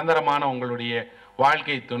ஒரு நிரந்தரமான உங்களுடைய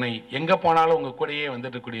வாழ்க்கை துணை, எங்க போனாலும் உங்க கூடயே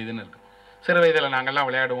வந்துட்டு கூடியதுன்னு இருக்கும். சிறு வயதில் நாங்கள்லாம்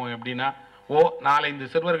விளையாடுவோம். எப்படின்னா, 4-5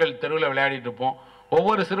 சிறுவர்கள் தெருவில் விளையாடிட்டு இருப்போம்.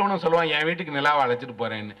 ஒவ்வொரு சிறுவனும் சொல்லுவான், என் வீட்டுக்கு நிலாவை அழைச்சிட்டு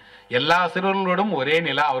போறேன்னு. எல்லா சிறுவர்களோடும் ஒரே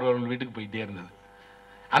நிலா அவர்கள் வீட்டுக்கு போயிட்டே இருந்தது.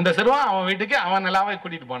 அந்த சிறுவன் அவன் வீட்டுக்கு அவன் நிலாவை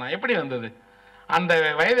கூட்டிட்டு போனான். எப்படி வந்தது? அந்த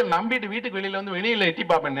வயதில் நம்பிட்டு வீட்டுக்கு வெளியில வந்து வெளியில எட்டி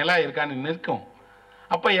பார்ப்பேன் நிலா இருக்கான்னு நிற்கும்.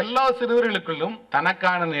 அப்ப எல்லா சிறுவர்களுக்குள்ளும்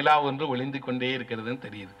தனக்கான நிலா ஒன்று ஒளிந்து கொண்டே இருக்கிறதுன்னு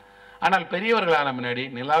தெரியுது. ஆனால் பெரியவர்களான முன்னாடி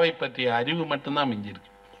நிலாவை பற்றிய அறிவு மட்டும்தான் மிஞ்சிருக்கு.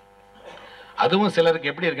 அதுவும் சிலருக்கு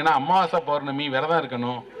எப்படி இருக்குன்னா, அமாவாசை பௌர்ணமி விரதம்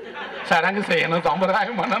இருக்கணும், சடங்கு செய்யணும்,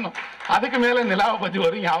 சம்பிரதாயம் பண்ணணும், அதுக்கு மேல நிலாவை பற்றி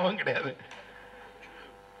ஒரு ஞாபகம் கிடையாது.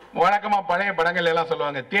 வழக்கமா பழைய படங்கள் எல்லாம்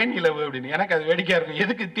சொல்லுவாங்க தேன் நிலவு அப்படின்னு. எனக்கு அது வேடிக்கையா இருக்கும்.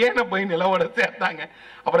 எதுக்கு தேனை போய் நிலவோட சேர்த்தாங்க?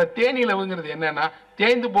 அப்புறம் தேன் நிலவுங்கிறது என்னன்னா,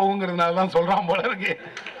 தேய்ந்து போகுங்கிறதுனால தான் சொல்றான் போல இருக்கு.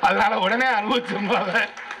 அதனால உடனே அனுபவிச்சிருந்தோம்.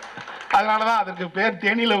 அதனாலதான் அதற்கு பேர்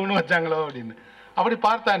தேனிலவுன்னு வச்சாங்களோ அப்படின்னு. அப்படி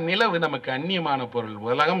பார்த்தா நிலவு நமக்கு அந்நியமான பொருள்.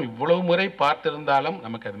 உலகம் இவ்வளவு முறை பார்த்திருந்தாலும்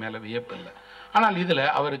நமக்கு அது மேல வியப்பு இல்லை. ஆனால் இதுல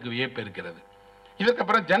அவருக்கு வியப்பு இருக்கிறது.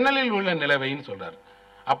 இதுக்கப்புறம் ஜன்னலில் உள்ள நிலவைன்னு சொல்றாரு.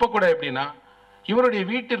 அப்ப கூட எப்படின்னா, இவருடைய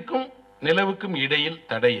வீட்டிற்கும் நிலவுக்கும் இடையில்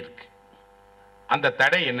தடை இருக்கு. அந்த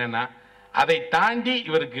தடை என்னன்னா, அதை தாண்டி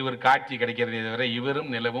இவருக்கு ஒரு காட்சி கிடைக்கிறதே தவிர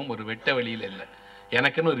இவரும் நிலவும் ஒரு வெட்ட வழியில் இல்லை.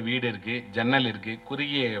 எனக்குன்னு ஒரு வீடு இருக்கு, ஜன்னல் இருக்கு,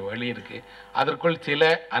 குறுகிய வழி இருக்கு, அதற்குள்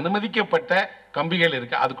சில அனுமதிக்கப்பட்ட கம்பிகள்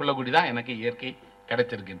இருக்கு, அதுக்குள்ள கூடி தான் எனக்கு இயற்கை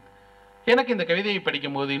கிடைச்சிருக்கு. எனக்கு இந்த கவிதையை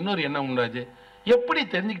படிக்கும் போது இன்னொரு எண்ணம் உண்டாச்சு. எப்படி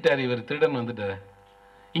தெரிஞ்சுக்கிட்டாரு இவர் திருடன் வந்துட்டாரு?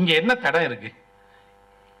 இங்க என்ன தடம் இருக்கு?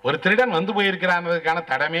 ஒரு திருடன் வந்து போயிருக்கிறான்றதுக்கான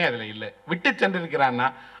தடமே அதுல இல்லை. விட்டு சென்றிருக்கிறான்னா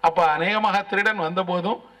அப்ப அநேகமாக திருடன் வந்த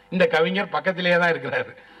போதும் இந்த கவிஞர் பக்கத்திலேயே தான்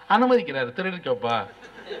இருக்கிறாரு, அனுமதிக்கிறாரு. திருடிக்கப்பா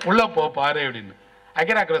உள்ள போ பாரு அப்படின்னு.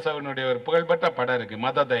 அகிரா கிரசவனுடைய ஒரு புகழ்பெற்ற படம் இருக்கு,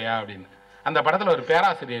 மததயா அப்படின்னு. அந்த படத்துல ஒரு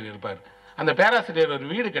பேராசிரியர் இருப்பார். அந்த பேராசிரியர் ஒரு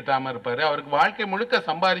வீடு கட்டாம இருப்பாரு. அவருக்கு வாழ்க்கை முழுக்க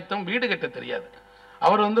சம்பாதித்தும் வீடு கட்ட தெரியாது.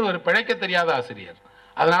 அவர் வந்து ஒரு பிழைக்க தெரியாத ஆசிரியர்.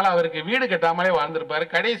 அதனால அவருக்கு வீடு கட்டாமலே வாழ்ந்திருப்பாரு.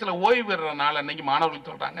 கடைசியில் ஓய்வு பெறுற நாள் அன்னைக்கு மாணவர்கள்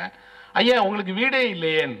சொல்றாங்க, ஐயா உங்களுக்கு வீடே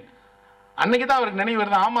இல்லையேன்னு. அன்னைக்கு தான் அவருக்கு நினைவு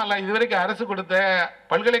வருது, ஆமாம்ல இதுவரைக்கும் அரசு கொடுத்த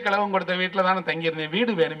பல்கலைக்கழகம் கொடுத்த வீட்டில் தானே தங்கியிருந்தேன்,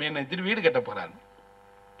 வீடு வேணுமேன்னு நினைச்சிட்டு வீடு கட்ட போறாரு.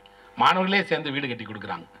 மாணவர்களே சேர்ந்து வீடு கட்டி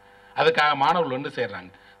கொடுக்குறாங்க. அதுக்காக மாணவர்கள் ஒன்று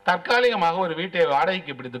சேர்றாங்க. தற்காலிகமாக ஒரு வீட்டை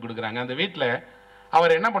வாடகைக்கு பிடித்து கொடுக்குறாங்க. அந்த வீட்டில்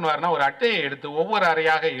அவர் என்ன பண்ணுவார்னா, ஒரு அட்டையை எடுத்து ஒவ்வொரு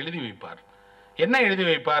அறையாக எழுதி வைப்பார். என்ன எழுதி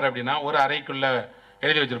வைப்பார் அப்படின்னா, ஒரு அறைக்குள்ள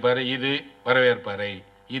எழுதி வச்சிருப்பாரு, இது வரவேற்பு அறை,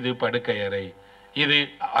 இது படுக்கை அறை, இது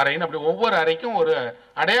அறைன்னு. அப்படி ஒவ்வொரு அறைக்கும் ஒரு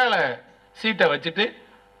அடையாள சீட்டை வச்சுட்டு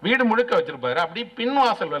வீடு முழுக்க வச்சிருப்பாரு. அப்படி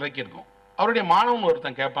பின்வாசல் வரைக்கும் இருக்கும். அவருடைய மாணவன்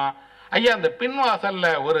ஒருத்தன் கேட்பான், ஐயா அந்த பின்வாசல்ல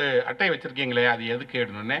ஒரு அட்டை வச்சிருக்கீங்களே அது எதுக்கு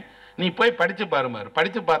எடுனோடனே, நீ போய் படிச்சு பாருமாரு.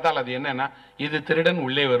 படிச்சு பார்த்தால் அது என்னன்னா, இது திருடன்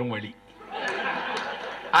உள்ளே வரும் வழி.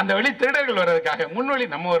 அந்த வழி திருடர்கள் வர்றதுக்காக, முன்வழி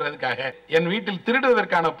நம்ம வர்றதுக்காக. என் வீட்டில்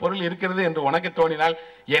திருடுவதற்கான பொருள் இருக்கிறது என்று உனக்கு தோணினால்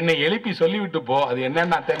என்னை எழுப்பி சொல்லிவிட்டு போ, அது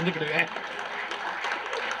என்னன்னு நான் தெரிஞ்சுக்கிடுவேன்.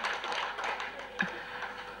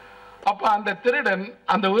 அப்போ அந்த திருடன்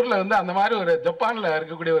அந்த ஊரில் வந்து அந்த மாதிரி ஒரு ஜப்பானில்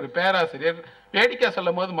இருக்கக்கூடிய ஒரு பேராசிரியர் வேடிக்கை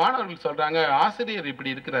சொல்லும் போது மாணவர்கள் சொல்கிறாங்க, ஆசிரியர் இப்படி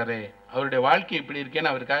இருக்கிறாரே, அவருடைய வாழ்க்கை இப்படி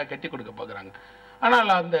இருக்கேன்னு அவருக்காக கட்டி கொடுக்க பார்க்குறாங்க.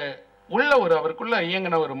 ஆனால் அந்த உள்ள ஒரு அவருக்குள்ள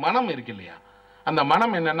இயங்கின ஒரு மனம் இருக்கு இல்லையா, அந்த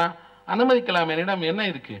மனம் என்னன்னா, அனுமதிக்கலாம், என்னிடம் என்ன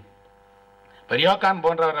இருக்கு. இப்போ ரியோகான்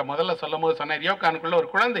போன்றவரை முதல்ல சொல்லும் போது சொன்ன, ரியோகானுக்குள்ள ஒரு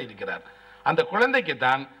குழந்தை இருக்கிறார். அந்த குழந்தைக்கு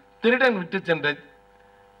தான் திருடன் விட்டு சென்ற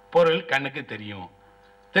பொருள் கண்ணுக்கு தெரியும்.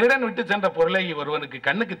 திருடன் விட்டு சென்ற பொருளை ஒருவனுக்கு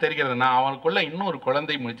கண்ணுக்கு தெரிகிறதுனா அவனுக்குள்ள இன்னொரு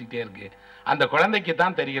குழந்தை முடிச்சுக்கிட்டே இருக்கு. அந்த குழந்தைக்கு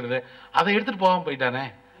தான் தெரிகிறது. அதை எடுத்துட்டு போகாம போயிட்டானே,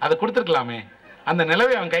 அதை கொடுத்துருக்கலாமே, அந்த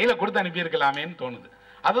நிலவை அவன் கையில் கொடுத்து அனுப்பியிருக்கலாமேன்னு தோணுது.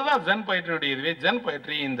 அதுதான் ஜென் பொயட்ரியுடைய இதுவே. ஜென்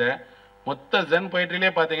பொயட்ரி, இந்த மொத்த ஜென்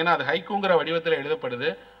பொயட்ரியிலே பார்த்தீங்கன்னா அது ஹைக்கூங்கிற வடிவத்தில் எழுதப்படுது.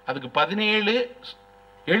 அதுக்கு 17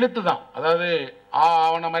 எழுத்து தான், அதாவது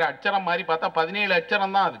ஆவண மாதிரி அச்சரம் மாதிரி பார்த்தா 17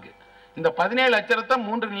 அச்சரம் தான் அதுக்கு. இந்த 17 அச்சரத்தை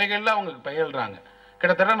 3 நிலைகளில் அவங்க பயில்றாங்க.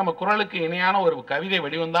 கிட்டத்தட்ட நம்ம குரலுக்கு இணையான ஒரு கவிதை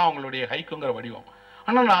வடிவம் தான் அவங்களுடைய ஹைக்குங்கிற வடிவம்.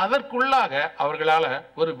 ஆனால் அதற்குள்ளாக அவர்களால்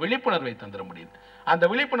ஒரு விழிப்புணர்வை தந்துட முடியுது. அந்த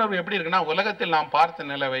விழிப்புணர்வு எப்படி இருக்குன்னா, உலகத்தில் நாம் பார்த்த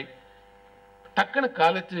நிலவை டக்குன்னு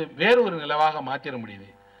காலிச்சு வேறு ஒரு நிலவாக மாற்றிட முடியுது.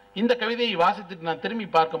 இந்த கவிதையை வாசித்துட்டு நான் திரும்பி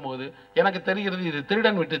பார்க்கும்போது எனக்கு தெரிகிறது, இது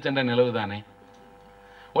திருடன் விட்டு சென்ற நிலவு தானே.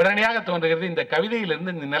 உடனடியாக தோன்றுகிறது, இந்த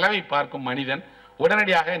கவிதையிலிருந்து இந்த நிலவை பார்க்கும் மனிதன்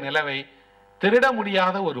உடனடியாக நிலவை திருட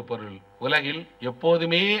முடியாத ஒரு பொருள், உலகில்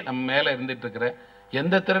எப்போதுமே நம்ம மேலே இருந்துட்டு இருக்கிற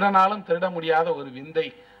எந்த திருடனாலும் திருட முடியாத ஒரு விந்தை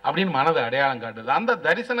அப்படின்னு மனதை அடையாளம் காட்டுது. அந்த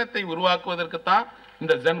தரிசனத்தை உருவாக்குவதற்குத்தான்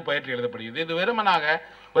இந்த ஜென் பொயட்ரி எழுதப்படுகிறது. இது வெறுமனாக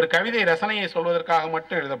ஒரு கவிதை ரசனையை சொல்வதற்காக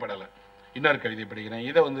மட்டும் எழுதப்படலை. இன்னொரு கவிதை படிக்கிறேன்.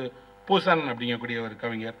 இதை வந்து பூசன் அப்படிங்கக்கூடிய ஒரு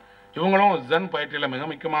கவிஞர், இவங்களும் ஜென் பொயட்ரியில் மிக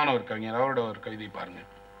முக்கியமான ஒரு கவிஞர். அவரோட ஒரு கவிதை பாருங்க.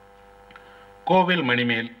 கோவில்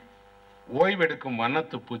மணிமேல் ஓய்வெடுக்கும்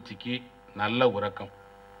வண்ணத்து பூச்சிக்கு நல்ல உறக்கம்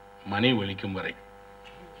மணி ஒலிக்கும் வரை.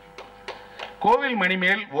 கோவில்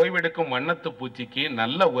மணிமேல் ஓய்வெடுக்கும் வண்ணத்து பூச்சிக்கு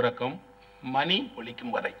நல்ல உறக்கம் மணி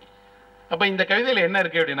ஒலிக்கும் வரை. அப்போ இந்த கவிதையில் என்ன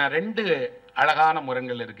இருக்குது அப்படின்னா, 2 அழகான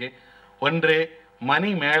முரங்கள் இருக்குது. ஒன்று, மணி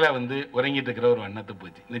மேலே வந்து உறங்கிட்டு இருக்கிற ஒரு வண்ணத்து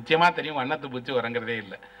பூச்சி. நிச்சயமாக தெரியும், வண்ணத்து பூச்சி உறங்குறதே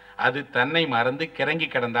இல்லை. அது தன்னை மறந்து கிறங்கி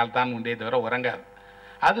கிடந்தால் தான் உண்டே தவிர உறங்காது.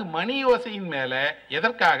 அது மணி ஓசையின் மேலே,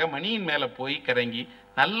 எதற்காக மணியின் மேலே போய் கிறங்கி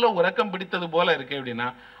நல்ல உறக்கம் பிடித்தது போல இருக்கு அப்படின்னா,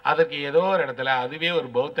 அதற்கு ஏதோ ஒரு இடத்துல அதுவே ஒரு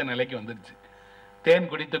பௌத்த நிலைக்கு வந்துடுச்சு. தேன்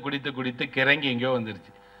குடித்து குடித்து குடித்து கிறங்கி எங்கேயோ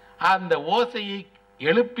வந்துடுச்சு. அந்த ஓசையை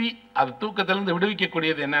எழுப்பி அது தூக்கத்திலிருந்து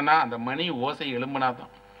விடுவிக்கக்கூடியது என்னன்னா, அந்த மணி ஓசை எழும்பினா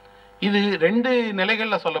தான். இது 2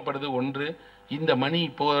 நிலைகளில் சொல்லப்படுது. ஒன்று, இந்த மணி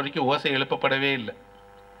இப்போ வரைக்கும் ஓசை எழுப்பப்படவே இல்லை,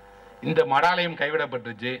 இந்த மடாலயம்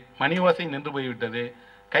கைவிடப்பட்டுருச்சு, மணி ஓசை நின்று போய்விட்டது.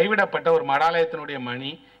 கைவிடப்பட்ட ஒரு மடாலயத்தினுடைய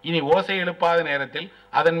மணி இனி ஓசை எழுப்பாத நேரத்தில்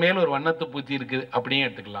அதன் மேல் ஒரு வண்ணத்து பூச்சி இருக்குது அப்படியே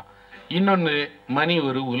எடுத்துக்கலாம். இன்னொன்று, மணி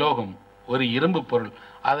ஒரு உலோகம், ஒரு இரும்பு பொருள்,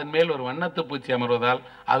 அதன் மேல் ஒரு வண்ணத்து பூச்சி அமர்வதால்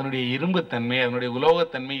அதனுடைய இரும்பு தன்மை, அதனுடைய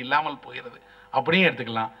உலோகத்தன்மை இல்லாமல் போகிறது அப்படியே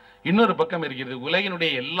எடுத்துக்கலாம். இன்னொரு பக்கம் இருக்கிறது, உலகினுடைய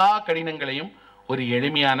எல்லா கடினங்களையும் ஒரு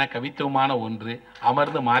எளிமையான கவித்துவமான ஒன்று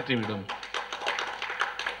அமர்ந்து மாற்றிவிடும்.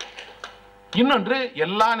 இன்னொன்று,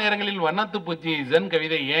 எல்லா நேரங்களில் வண்ணத்து பூச்சி ஜென்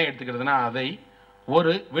கவிதை ஏன் எடுத்துக்கிறதுனா, அதை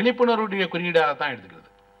ஒரு விழிப்புணர்வுடைய குறியீடாக தான் எடுத்துக்கிறது,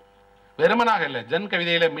 வெறுமனாக இல்லை. ஜென்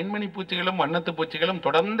கவிதையில மின்மணி பூச்சிகளும் வண்ணத்து பூச்சிகளும்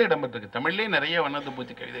தொடர்ந்து இடம்பெற்றிருக்கு. தமிழ்லேயே நிறைய வண்ணத்து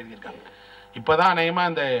பூச்சி கவிதை எழுதியிருக்காங்க. இப்போதான்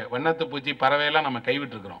அநேகமாக இந்த வண்ணத்து பூச்சி பறவையெல்லாம் நம்ம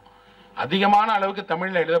கைவிட்டுருக்கிறோம். அதிகமான அளவுக்கு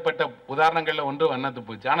தமிழில் எழுதப்பட்ட உதாரணங்களில் ஒன்று வண்ணத்து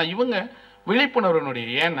பூச்சி. ஆனால் இவங்க விழிப்புணர்வினுடைய,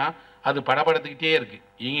 ஏன்னா அது படப்படுத்திக்கிட்டே இருக்கு,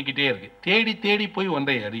 இயங்கிக்கிட்டே இருக்கு, தேடி தேடி போய்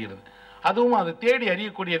ஒன்றை அறிகிறது. அதுவும் அது தேடி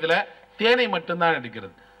அறியக்கூடியதில் தேனை மட்டும்தான்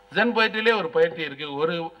எடுக்கிறது. ஜென் பொயட்ரியிலே ஒரு பொயட்ரி இருக்கு,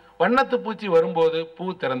 ஒரு வண்ணத்து பூச்சி வரும்போது பூ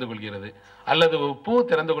திறந்து கொள்கிறது, அல்லது பூ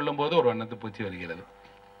திறந்து கொள்ளும் போது ஒரு வண்ணத்து பூச்சி வருகிறது.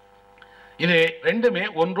 இது 2மே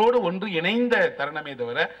ஒன்றோடு ஒன்று இணைந்த தருணமே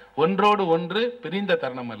தவிர ஒன்றோடு ஒன்று பிரிந்த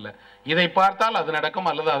தருணம் அல்ல. இதை பார்த்தால் அது நடக்கும்,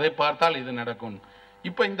 அல்லது அதை பார்த்தால் இது நடக்கும்.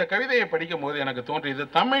 இப்போ இந்த கவிதையை படிக்கும் போது எனக்கு தோன்றியது,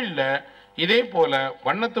 தமிழில் இதே போல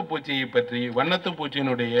வண்ணத்து பூச்சியை பற்றி, வண்ணத்து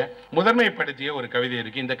பூச்சியினுடைய முதன்மைப்படுத்திய ஒரு கவிதை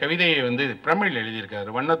இருக்கு. இந்த கவிதையை வந்து பிரமிழில்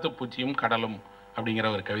எழுதியிருக்காரு, வண்ணத்து பூச்சியும் கடலும் அப்படிங்கிற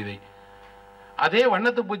ஒரு கவிதை. அதே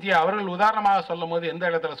வண்ணத்து பூச்சியை அவர்கள் உதாரணமாக சொல்லும் போது எந்த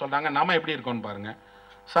இடத்துல சொல்றாங்க, நாம எப்படி இருக்கோம்னு பாருங்க.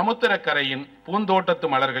 சமுத்திரக்கரையின் பூந்தோட்டத்து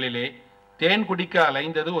மலர்களிலே தேன் குடிக்க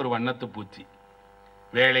அலைந்தது ஒரு வண்ணத்து பூச்சி.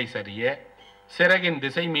 வேலை சரிய சிறகின்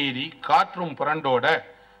திசை மீறி காற்றும் புரண்டோட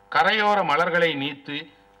கரையோர மலர்களை நீத்து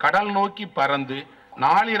கடல் நோக்கி பறந்து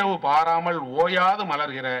நாளிரவு பாராமல் ஓயாது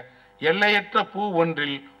மலர்கிற எல்லையற்ற பூ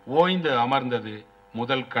ஒன்றில் ஓய்ந்து அமர்ந்தது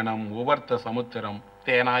முதல் கணம் உவர்த்த சமுத்திரம்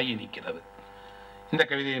தேனாகி நிற்கிறது. இந்த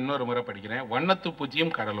கவிதையை இன்னொரு முறை படிக்கிறேன். வண்ணத்து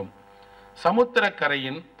பூச்சியும் கடலும்.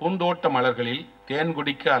 சமுத்திரக்கரையின் பூந்தோட்ட மலர்களில் தேன்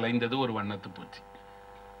குடிக்க அலைந்தது ஒரு வண்ணத்து பூச்சி.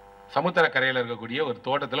 சமுத்திரக்கரையில் இருக்கக்கூடிய ஒரு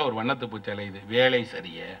தோட்டத்தில் ஒரு வண்ணத்து பூச்சி அலையுது. வேலை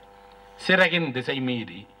சரிய சிறகின் திசை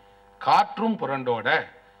மீறி காற்றும் புரண்டோட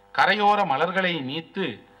கரையோர மலர்களை நீத்து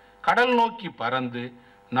கடல் நோக்கி பறந்து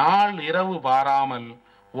நாள் இரவு பாராமல்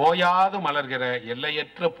ஓயாது மலர்கிற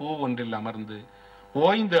எல்லையற்ற பூ ஒன்றில் அமர்ந்து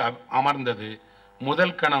ஓய்ந்து அமர்ந்தது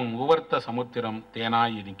முதல் கணம் உவர்த்த சமுத்திரம்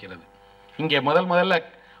தேனாய் இருக்கிறது. இங்கே முதல்ல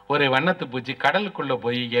ஒரு வண்ணத்து பூச்சி கடலுக்குள்ள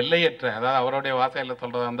போய் எல்லையற்ற, அதாவது அவருடைய வாசையில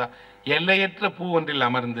சொல்றதா இருந்தா, எல்லையற்ற பூ ஒன்றில்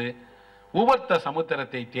அமர்ந்து உவர்த்த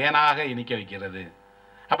சமுத்திரத்தை தேனாக இனிக்க வைக்கிறது.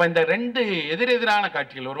 அப்ப இந்த ரெண்டு எதிரெதிரான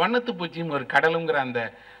காட்சிகள், ஒரு வண்ணத்து பூச்சியும் ஒரு கடலுங்கிற அந்த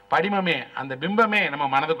படிமமே, அந்த பிம்பமே நம்ம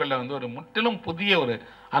மனதுக்குள்ள ஒரு முற்றிலும் புதிய ஒரு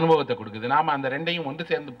அனுபவத்தை கொடுக்குது. நாம அந்த ரெண்டையும் ஒன்று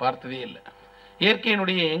சேர்ந்து பார்த்ததே இல்லை.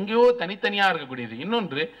 இயற்கையினுடைய எங்கேயோ தனித்தனியா இருக்கக்கூடியது.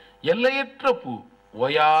 இன்னொன்று எல்லையற்ற பூ,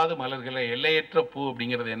 ஓயாது மலர்கிற எல்லையற்ற பூ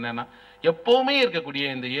அப்படிங்கிறது என்னன்னா, எப்பவுமே இருக்கக்கூடிய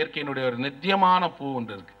இந்த இயற்கையினுடைய ஒரு நித்தியமான பூ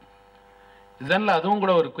ஒன்று இருக்கு. இதெல்லாம் அதுவும்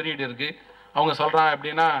கூட ஒரு குறியீடு இருக்கு. அவங்க சொல்றாங்க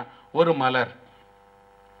அப்படின்னா, ஒரு மலர்,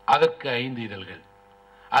 அதற்கு 5 இதழ்கள்,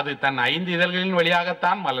 அது தன் 5 இதழ்களின்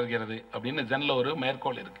வழியாகத்தான் மலர்கிறது அப்படின்னு ஜன்ல ஒரு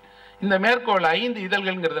மேற்கோள் இருக்கு. இந்த மேற்கோள் 5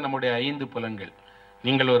 இதழ்கள்ங்கிறது நம்முடைய 5 புலன்கள்.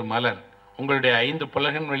 நீங்கள் ஒரு மலர், உங்களுடைய 5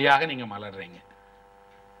 புலன்கள் வழியாக நீங்க மலர்றீங்க.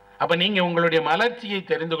 அப்ப நீங்க உங்களுடைய மலர்ச்சியை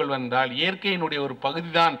தெரிந்து கொள்வென்றால் இயற்கையினுடைய ஒரு பகுதி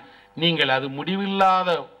தான் நீங்கள். அது முடிவில்லாத,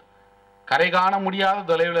 கரை காண முடியாத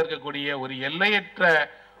தொலைவில் இருக்கக்கூடிய ஒரு எல்லையற்ற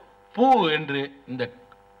பூ என்று இந்த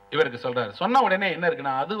இவருக்கு சொல்றாரு. சொன்ன உடனே என்ன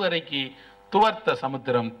இருக்குன்னா, அதுவரைக்கு துவர்த்த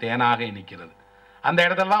சமுத்திரம் தேனாக இனிக்கிறது. அந்த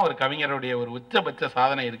இடத்துல தான் ஒரு கவிஞருடைய ஒரு உச்சபட்ச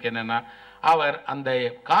சாதனை இருக்கு. என்னன்னா, அவர் அந்த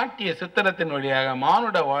காட்டிய சித்திரத்தின் வழியாக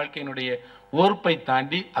மானுட வாழ்க்கையினுடைய ஓர்ப்பை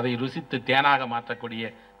தாண்டி அதை ருசித்து தேனாக மாற்றக்கூடிய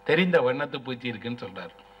தெரிந்த வண்ணத்து பூச்சி இருக்குன்னு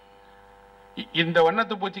சொல்றாரு. இந்த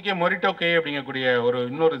வண்ணத்து பூச்சிக்கே மொரிட்டோ கே அப்படிங்கக்கூடிய ஒரு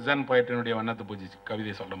இன்னொரு ஜன் போயட்டினுடைய வண்ணத்து பூச்சி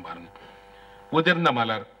கவிதை சொல்றோம் பாருங்க. உதிர்ந்த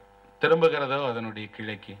மலர் திரும்புகிறதோ அதனுடைய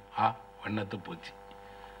கிளைக்கு, வண்ணத்து பூச்சி.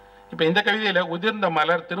 இப்ப இந்த கவிதையில உதிர்ந்த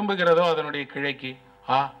மலர் திரும்புகிறதோ அதனுடைய கிளைக்கு,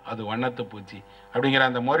 அது வண்ணத்து பூச்சி அப்படிங்கிற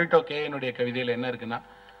அந்த மொரிட்டோ கேனுடைய கவிதையில என்ன இருக்குன்னா,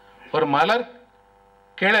 ஒரு மலர்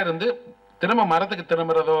கீழே இருந்து திரும்ப மரத்துக்கு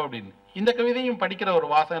திரும்புறதோ அப்படின்னு. இந்த கவிதையும் படிக்கிற ஒரு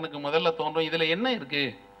வாசகனுக்கு முதல்ல தோன்றும், இதுல என்ன இருக்கு,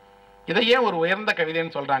 இதை ஏன் ஒரு உயர்ந்த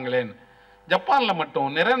கவிதைன்னு சொல்றாங்களேன்னு. ஜப்பான்ல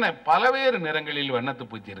மட்டும் பல்வேறு நிறங்களில் வண்ணத்து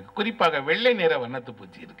பூச்சி இருக்கு. குறிப்பாக வெள்ளை நிற வண்ணத்து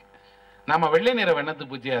பூச்சி இருக்கு. நம்ம வெள்ளை நிற வண்ணத்து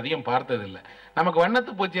பூச்சியை அதிகம் பார்த்ததில்லை. நமக்கு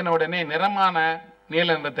வண்ணத்து பூச்சின உடனே நிறமான நீல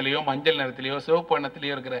நிறத்திலேயோ மஞ்சள் நிறத்திலேயோ சிவப்பு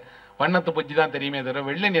வண்ணத்திலேயோ இருக்கிற வண்ணத்து பூச்சி தான் தெரியுமே தவிர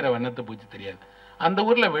வெள்ளை நிற வண்ணத்து பூச்சி தெரியாது. அந்த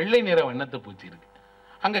ஊர்ல வெள்ளை நிற வண்ணத்து பூச்சி இருக்கு.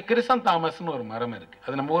 அங்க கிறிசந்தாமஸ்னு ஒரு மரம் இருக்கு.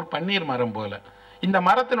 அது நம்ம ஊர் பன்னீர் மரம் போல. இந்த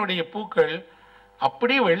மரத்தினுடைய பூக்கள்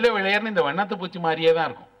அப்படியே வெள்ளை வெள்ளையர்னு இந்த வண்ணத்து பூச்சி மாதிரியே தான்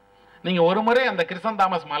இருக்கும். நீங்க ஒரு முறை அந்த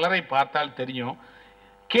கிறிசந்தாமஸ் மலரை பார்த்தால் தெரியும்,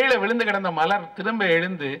 கீழே விழுந்து கிடந்த மலர் திரும்ப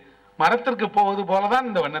எழுந்து மரத்திற்கு போவது போலதான்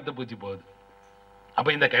இந்த வண்ணத்து பூச்சி போகுது. அப்ப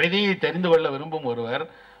இந்த கவிதையை தெரிந்து கொள்ள விரும்பும் ஒருவர்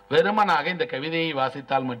வெறுமனாக இந்த கவிதையை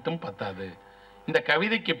வாசித்தால் மட்டும் பத்தாது. இந்த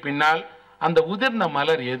கவிதைக்கு பின்னால் அந்த உதிர்ந்த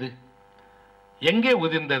மலர் எது, எங்கே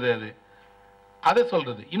உதிர்ந்தது, அதை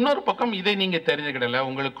சொல்றது. இன்னொரு பக்கம் இதை நீங்க தெரிஞ்சுக்கிடல,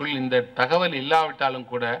 உங்களுக்குள் இந்த தகவல் இல்லாவிட்டாலும்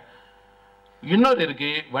கூட இன்னொரு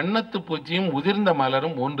இருக்கு, வண்ணத்து பூச்சியும் உதிர்ந்த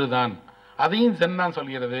மலரும் ஒன்றுதான். அதையும் சென்றான்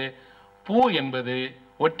சொல்கிறது. பூ என்பது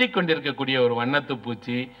ஒட்டி கொண்டிருக்கக்கூடிய ஒரு வண்ணத்து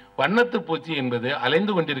பூச்சி, வண்ணத்து பூச்சி என்பது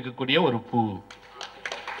அலைந்து கொண்டிருக்கக்கூடிய ஒரு பூ.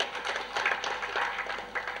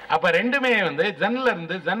 அப்ப ரெண்டுமே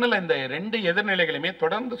ஜன்னல இந்த ரெண்டு எதிர்நிலைகளுமே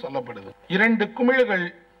தொடர்ந்து சொல்லப்படுது. 2 குமிழ்கள்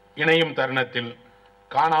இணையும் தருணத்தில்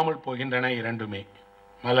காணாமல் போகின்றன இரண்டுமே,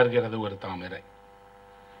 மலர்கிறது ஒரு தாமரை.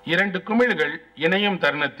 2 குமிழ்கள் இணையும்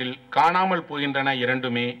தருணத்தில் காணாமல் போகின்றன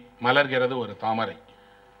இரண்டுமே, மலர்கிறது ஒரு தாமரை.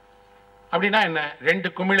 அப்படின்னா என்ன?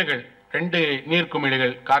 2 குமிழ்கள், 2 நீர்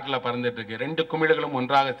குமிழ்கள் காற்றுல பறந்துட்டு இருக்கு. 2 குமிழ்களும்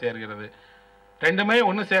ஒன்றாக சேர்கிறது. ரெண்டுமே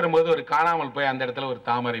ஒன்று சேரும்போது ஒரு காணாமல் போய் அந்த இடத்துல ஒரு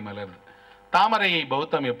தாமரை மலருது. தாமரையை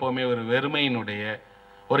பௌத்தம் எப்பவுமே ஒரு வெறுமையினுடைய,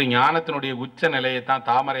 ஒரு ஞானத்தினுடைய உச்ச நிலையை தான்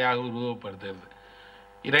தாமரையாக உருவப்படுத்துகிறது.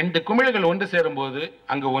 2 குமிழ்கள் ஒன்று சேரும்போது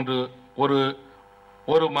அங்கு ஒரு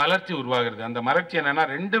ஒரு மலர்ச்சி உருவாகிறது. அந்த மலர்ச்சி என்னன்னா,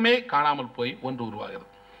 ரெண்டுமே காணாமல் போய் ஒன்று உருவாகிறது.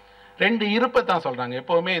 2 இருப்பை தான் சொல்றாங்க.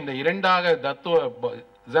 எப்பவுமே இந்த இரண்டாக தத்துவ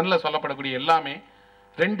ஜன்ல சொல்லப்படக்கூடிய எல்லாமே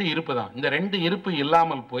 2 இருப்பு தான். இந்த 2 இருப்பு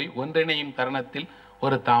இல்லாமல் போய் ஒன்றிணையும் தருணத்தில்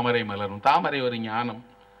ஒரு தாமரை மலரும். தாமரை ஒரு ஞானம்,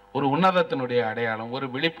 ஒரு உன்னதத்தினுடைய அடையாளம், ஒரு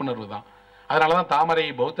விழிப்புணர்வு தான். அதனாலதான்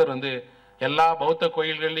தாமரையை பௌத்தர் எல்லா பௌத்த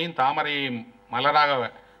கோயில்கள்லையும் தாமரையை மலராக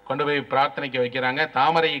கொண்டு போய் பிரார்த்தனைக்க வைக்கிறாங்க.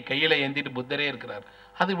 தாமரையை கையில ஏந்திட்டு புத்தரே இருக்கிறார்.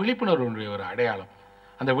 அது விழிப்புணர்வுடைய ஒரு அடையாளம்.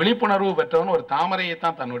 அந்த விழிப்புணர்வு பெற்றவன் ஒரு தாமரையை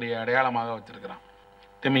தான் தன்னுடைய அடையாளமாக வச்சிருக்கிறான்.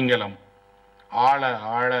 திமிங்கலம் ஆழ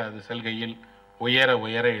ஆழ அது செல்கையில் உயர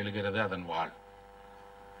உயர எழுகிறது அதன் வாள்.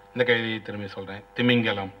 இந்த கவிதையை திரும்பி சொல்றேன்.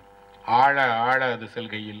 திமிங்கலம் ஆழ ஆழ அது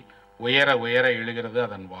செல்கையில் உயர உயர எழுகிறது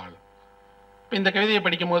அதன் வாள். இந்த கவிதையை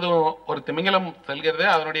படிக்கும் போது ஒரு திமிங்கலம் செல்கிறது,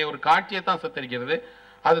 அதனுடைய ஒரு காட்சியை தான் சித்தரிக்கிறது.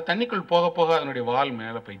 அது தண்ணிக்குள் போக போக அதனுடைய வால்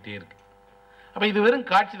மேலே போயிட்டே இருக்கு. அப்ப இது வெறும்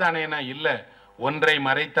காட்சி தானேனா? இல்லை, ஒன்றை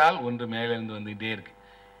மறைத்தால் ஒன்று மேலிருந்து வந்துகிட்டே இருக்கு.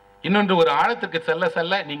 இன்னொன்று ஒரு ஆழத்துக்கு செல்ல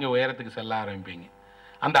செல்ல நீங்க உயரத்துக்கு செல்ல ஆரம்பிப்பீங்க.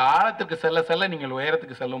 அந்த ஆழத்துக்கு செல்ல செல்ல நீங்கள்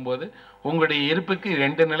உயரத்துக்கு செல்லும்போது உங்களுடைய இருப்புக்கு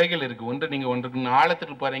 2 நிலைகள் இருக்குது. ஒன்று நீங்கள் ஒன்றுக்கு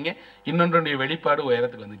ஆழத்துக்கு போகிறீங்க, இன்னொன்றுடைய வெளிப்பாடு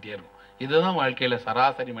உயரத்துக்கு வந்துகிட்டே இருக்கும். இதுதான் வாழ்க்கையில்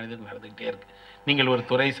சராசரி மனிதனுக்கு நடந்துக்கிட்டே இருக்குது. நீங்கள் ஒரு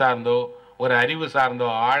துறை சார்ந்தோ ஒரு அறிவு சார்ந்தோ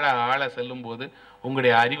ஆழ ஆழ செல்லும்போது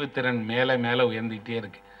உங்களுடைய அறிவுத்திறன் மேலே மேலே உயர்ந்துக்கிட்டே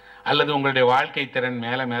இருக்குது, அல்லது உங்களுடைய வாழ்க்கை திறன்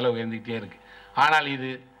மேலே மேலே உயர்ந்துக்கிட்டே இருக்குது. ஆனால் இது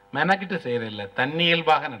மெனக்கிட்டு செய்கிறதில்லை,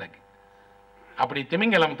 தன்னியல்பாக நடக்கு. அப்படி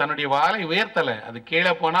திமிங்கலம் தன்னுடைய வாலை உயர்த்தலை, அது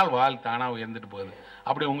கீழே போனால் வால் தானாக உயர்ந்துட்டு போகுது.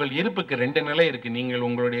 அப்படி உங்கள் இருப்புக்கு 2 நிலை இருக்குது. நீங்கள்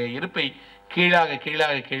உங்களுடைய இருப்பை கீழாக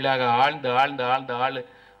கீழாக கீழாக ஆழ்ந்து ஆழ்ந்து ஆழ்ந்து ஆழ்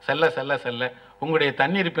செல்ல செல்ல செல்ல உங்களுடைய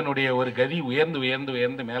தன்னிருப்பினுடைய ஒரு கதி உயர்ந்து உயர்ந்து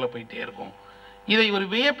உயர்ந்து மேலே போயிட்டே இருக்கும். இதை ஒரு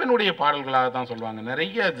வியப்பினுடைய பாடல்களாக தான் சொல்லுவாங்க.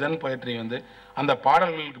 நிறைய ஜென் பொயட்ரி அந்த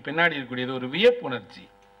பாடல்களுக்கு பின்னாடி இருக்கக்கூடியது ஒரு வியப்புணர்ச்சி.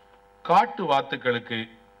 காட்டு வாத்துக்களுக்கு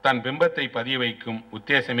தன் பிம்பத்தை பதிய வைக்கும்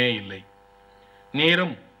உத்தேசமே இல்லை,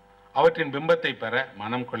 நீரும் அவற்றின் பிம்பத்தை பெற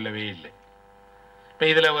மனம் கொள்ளவே இல்லை. இப்போ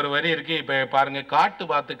இதில் ஒரு வரி இருக்கு. இப்போ பாருங்க, காட்டு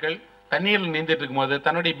வாத்துக்கள் தண்ணீரில் நீந்திட்டு இருக்கும்போது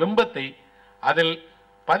தன்னுடைய பிம்பத்தை அதில்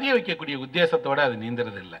பதிய வைக்கக்கூடிய உத்தேசத்தோடு அது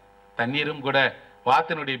நீந்துறது இல்லை. தண்ணீரும் கூட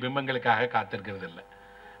வாத்தினுடைய பிம்பங்களுக்காக காத்திருக்கிறது இல்லை.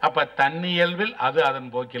 அப்போ தன்னியல்பில் அது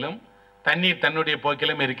அதன் போக்கிலும் தண்ணீர் தன்னுடைய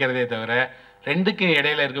போக்கிலும் இருக்கிறதே தவிர ரெண்டுக்கும்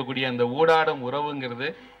இடையில இருக்கக்கூடிய அந்த ஊடாடும் உறவுங்கிறது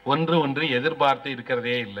ஒன்று ஒன்று எதிர்பார்த்து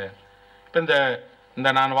இருக்கிறதே இல்லை. இப்போ இந்த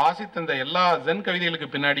நான் வாசித்த இந்த எல்லா ஜென் கவிதைகளுக்கு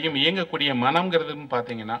பின்னாடியும் இயங்கக்கூடிய மனம்ங்கிறதுன்னு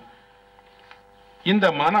பார்த்தீங்கன்னா, இந்த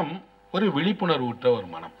மனம் ஒரு விழிப்புணர்வுற்ற ஒரு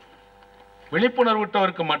மனம்.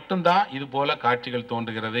 விழிப்புணர்வுற்றவருக்கு மட்டும்தான் இது போல காட்சிகள்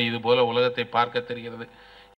தோன்றுகிறது, இது போல உலகத்தை பார்க்க தெரிகிறது.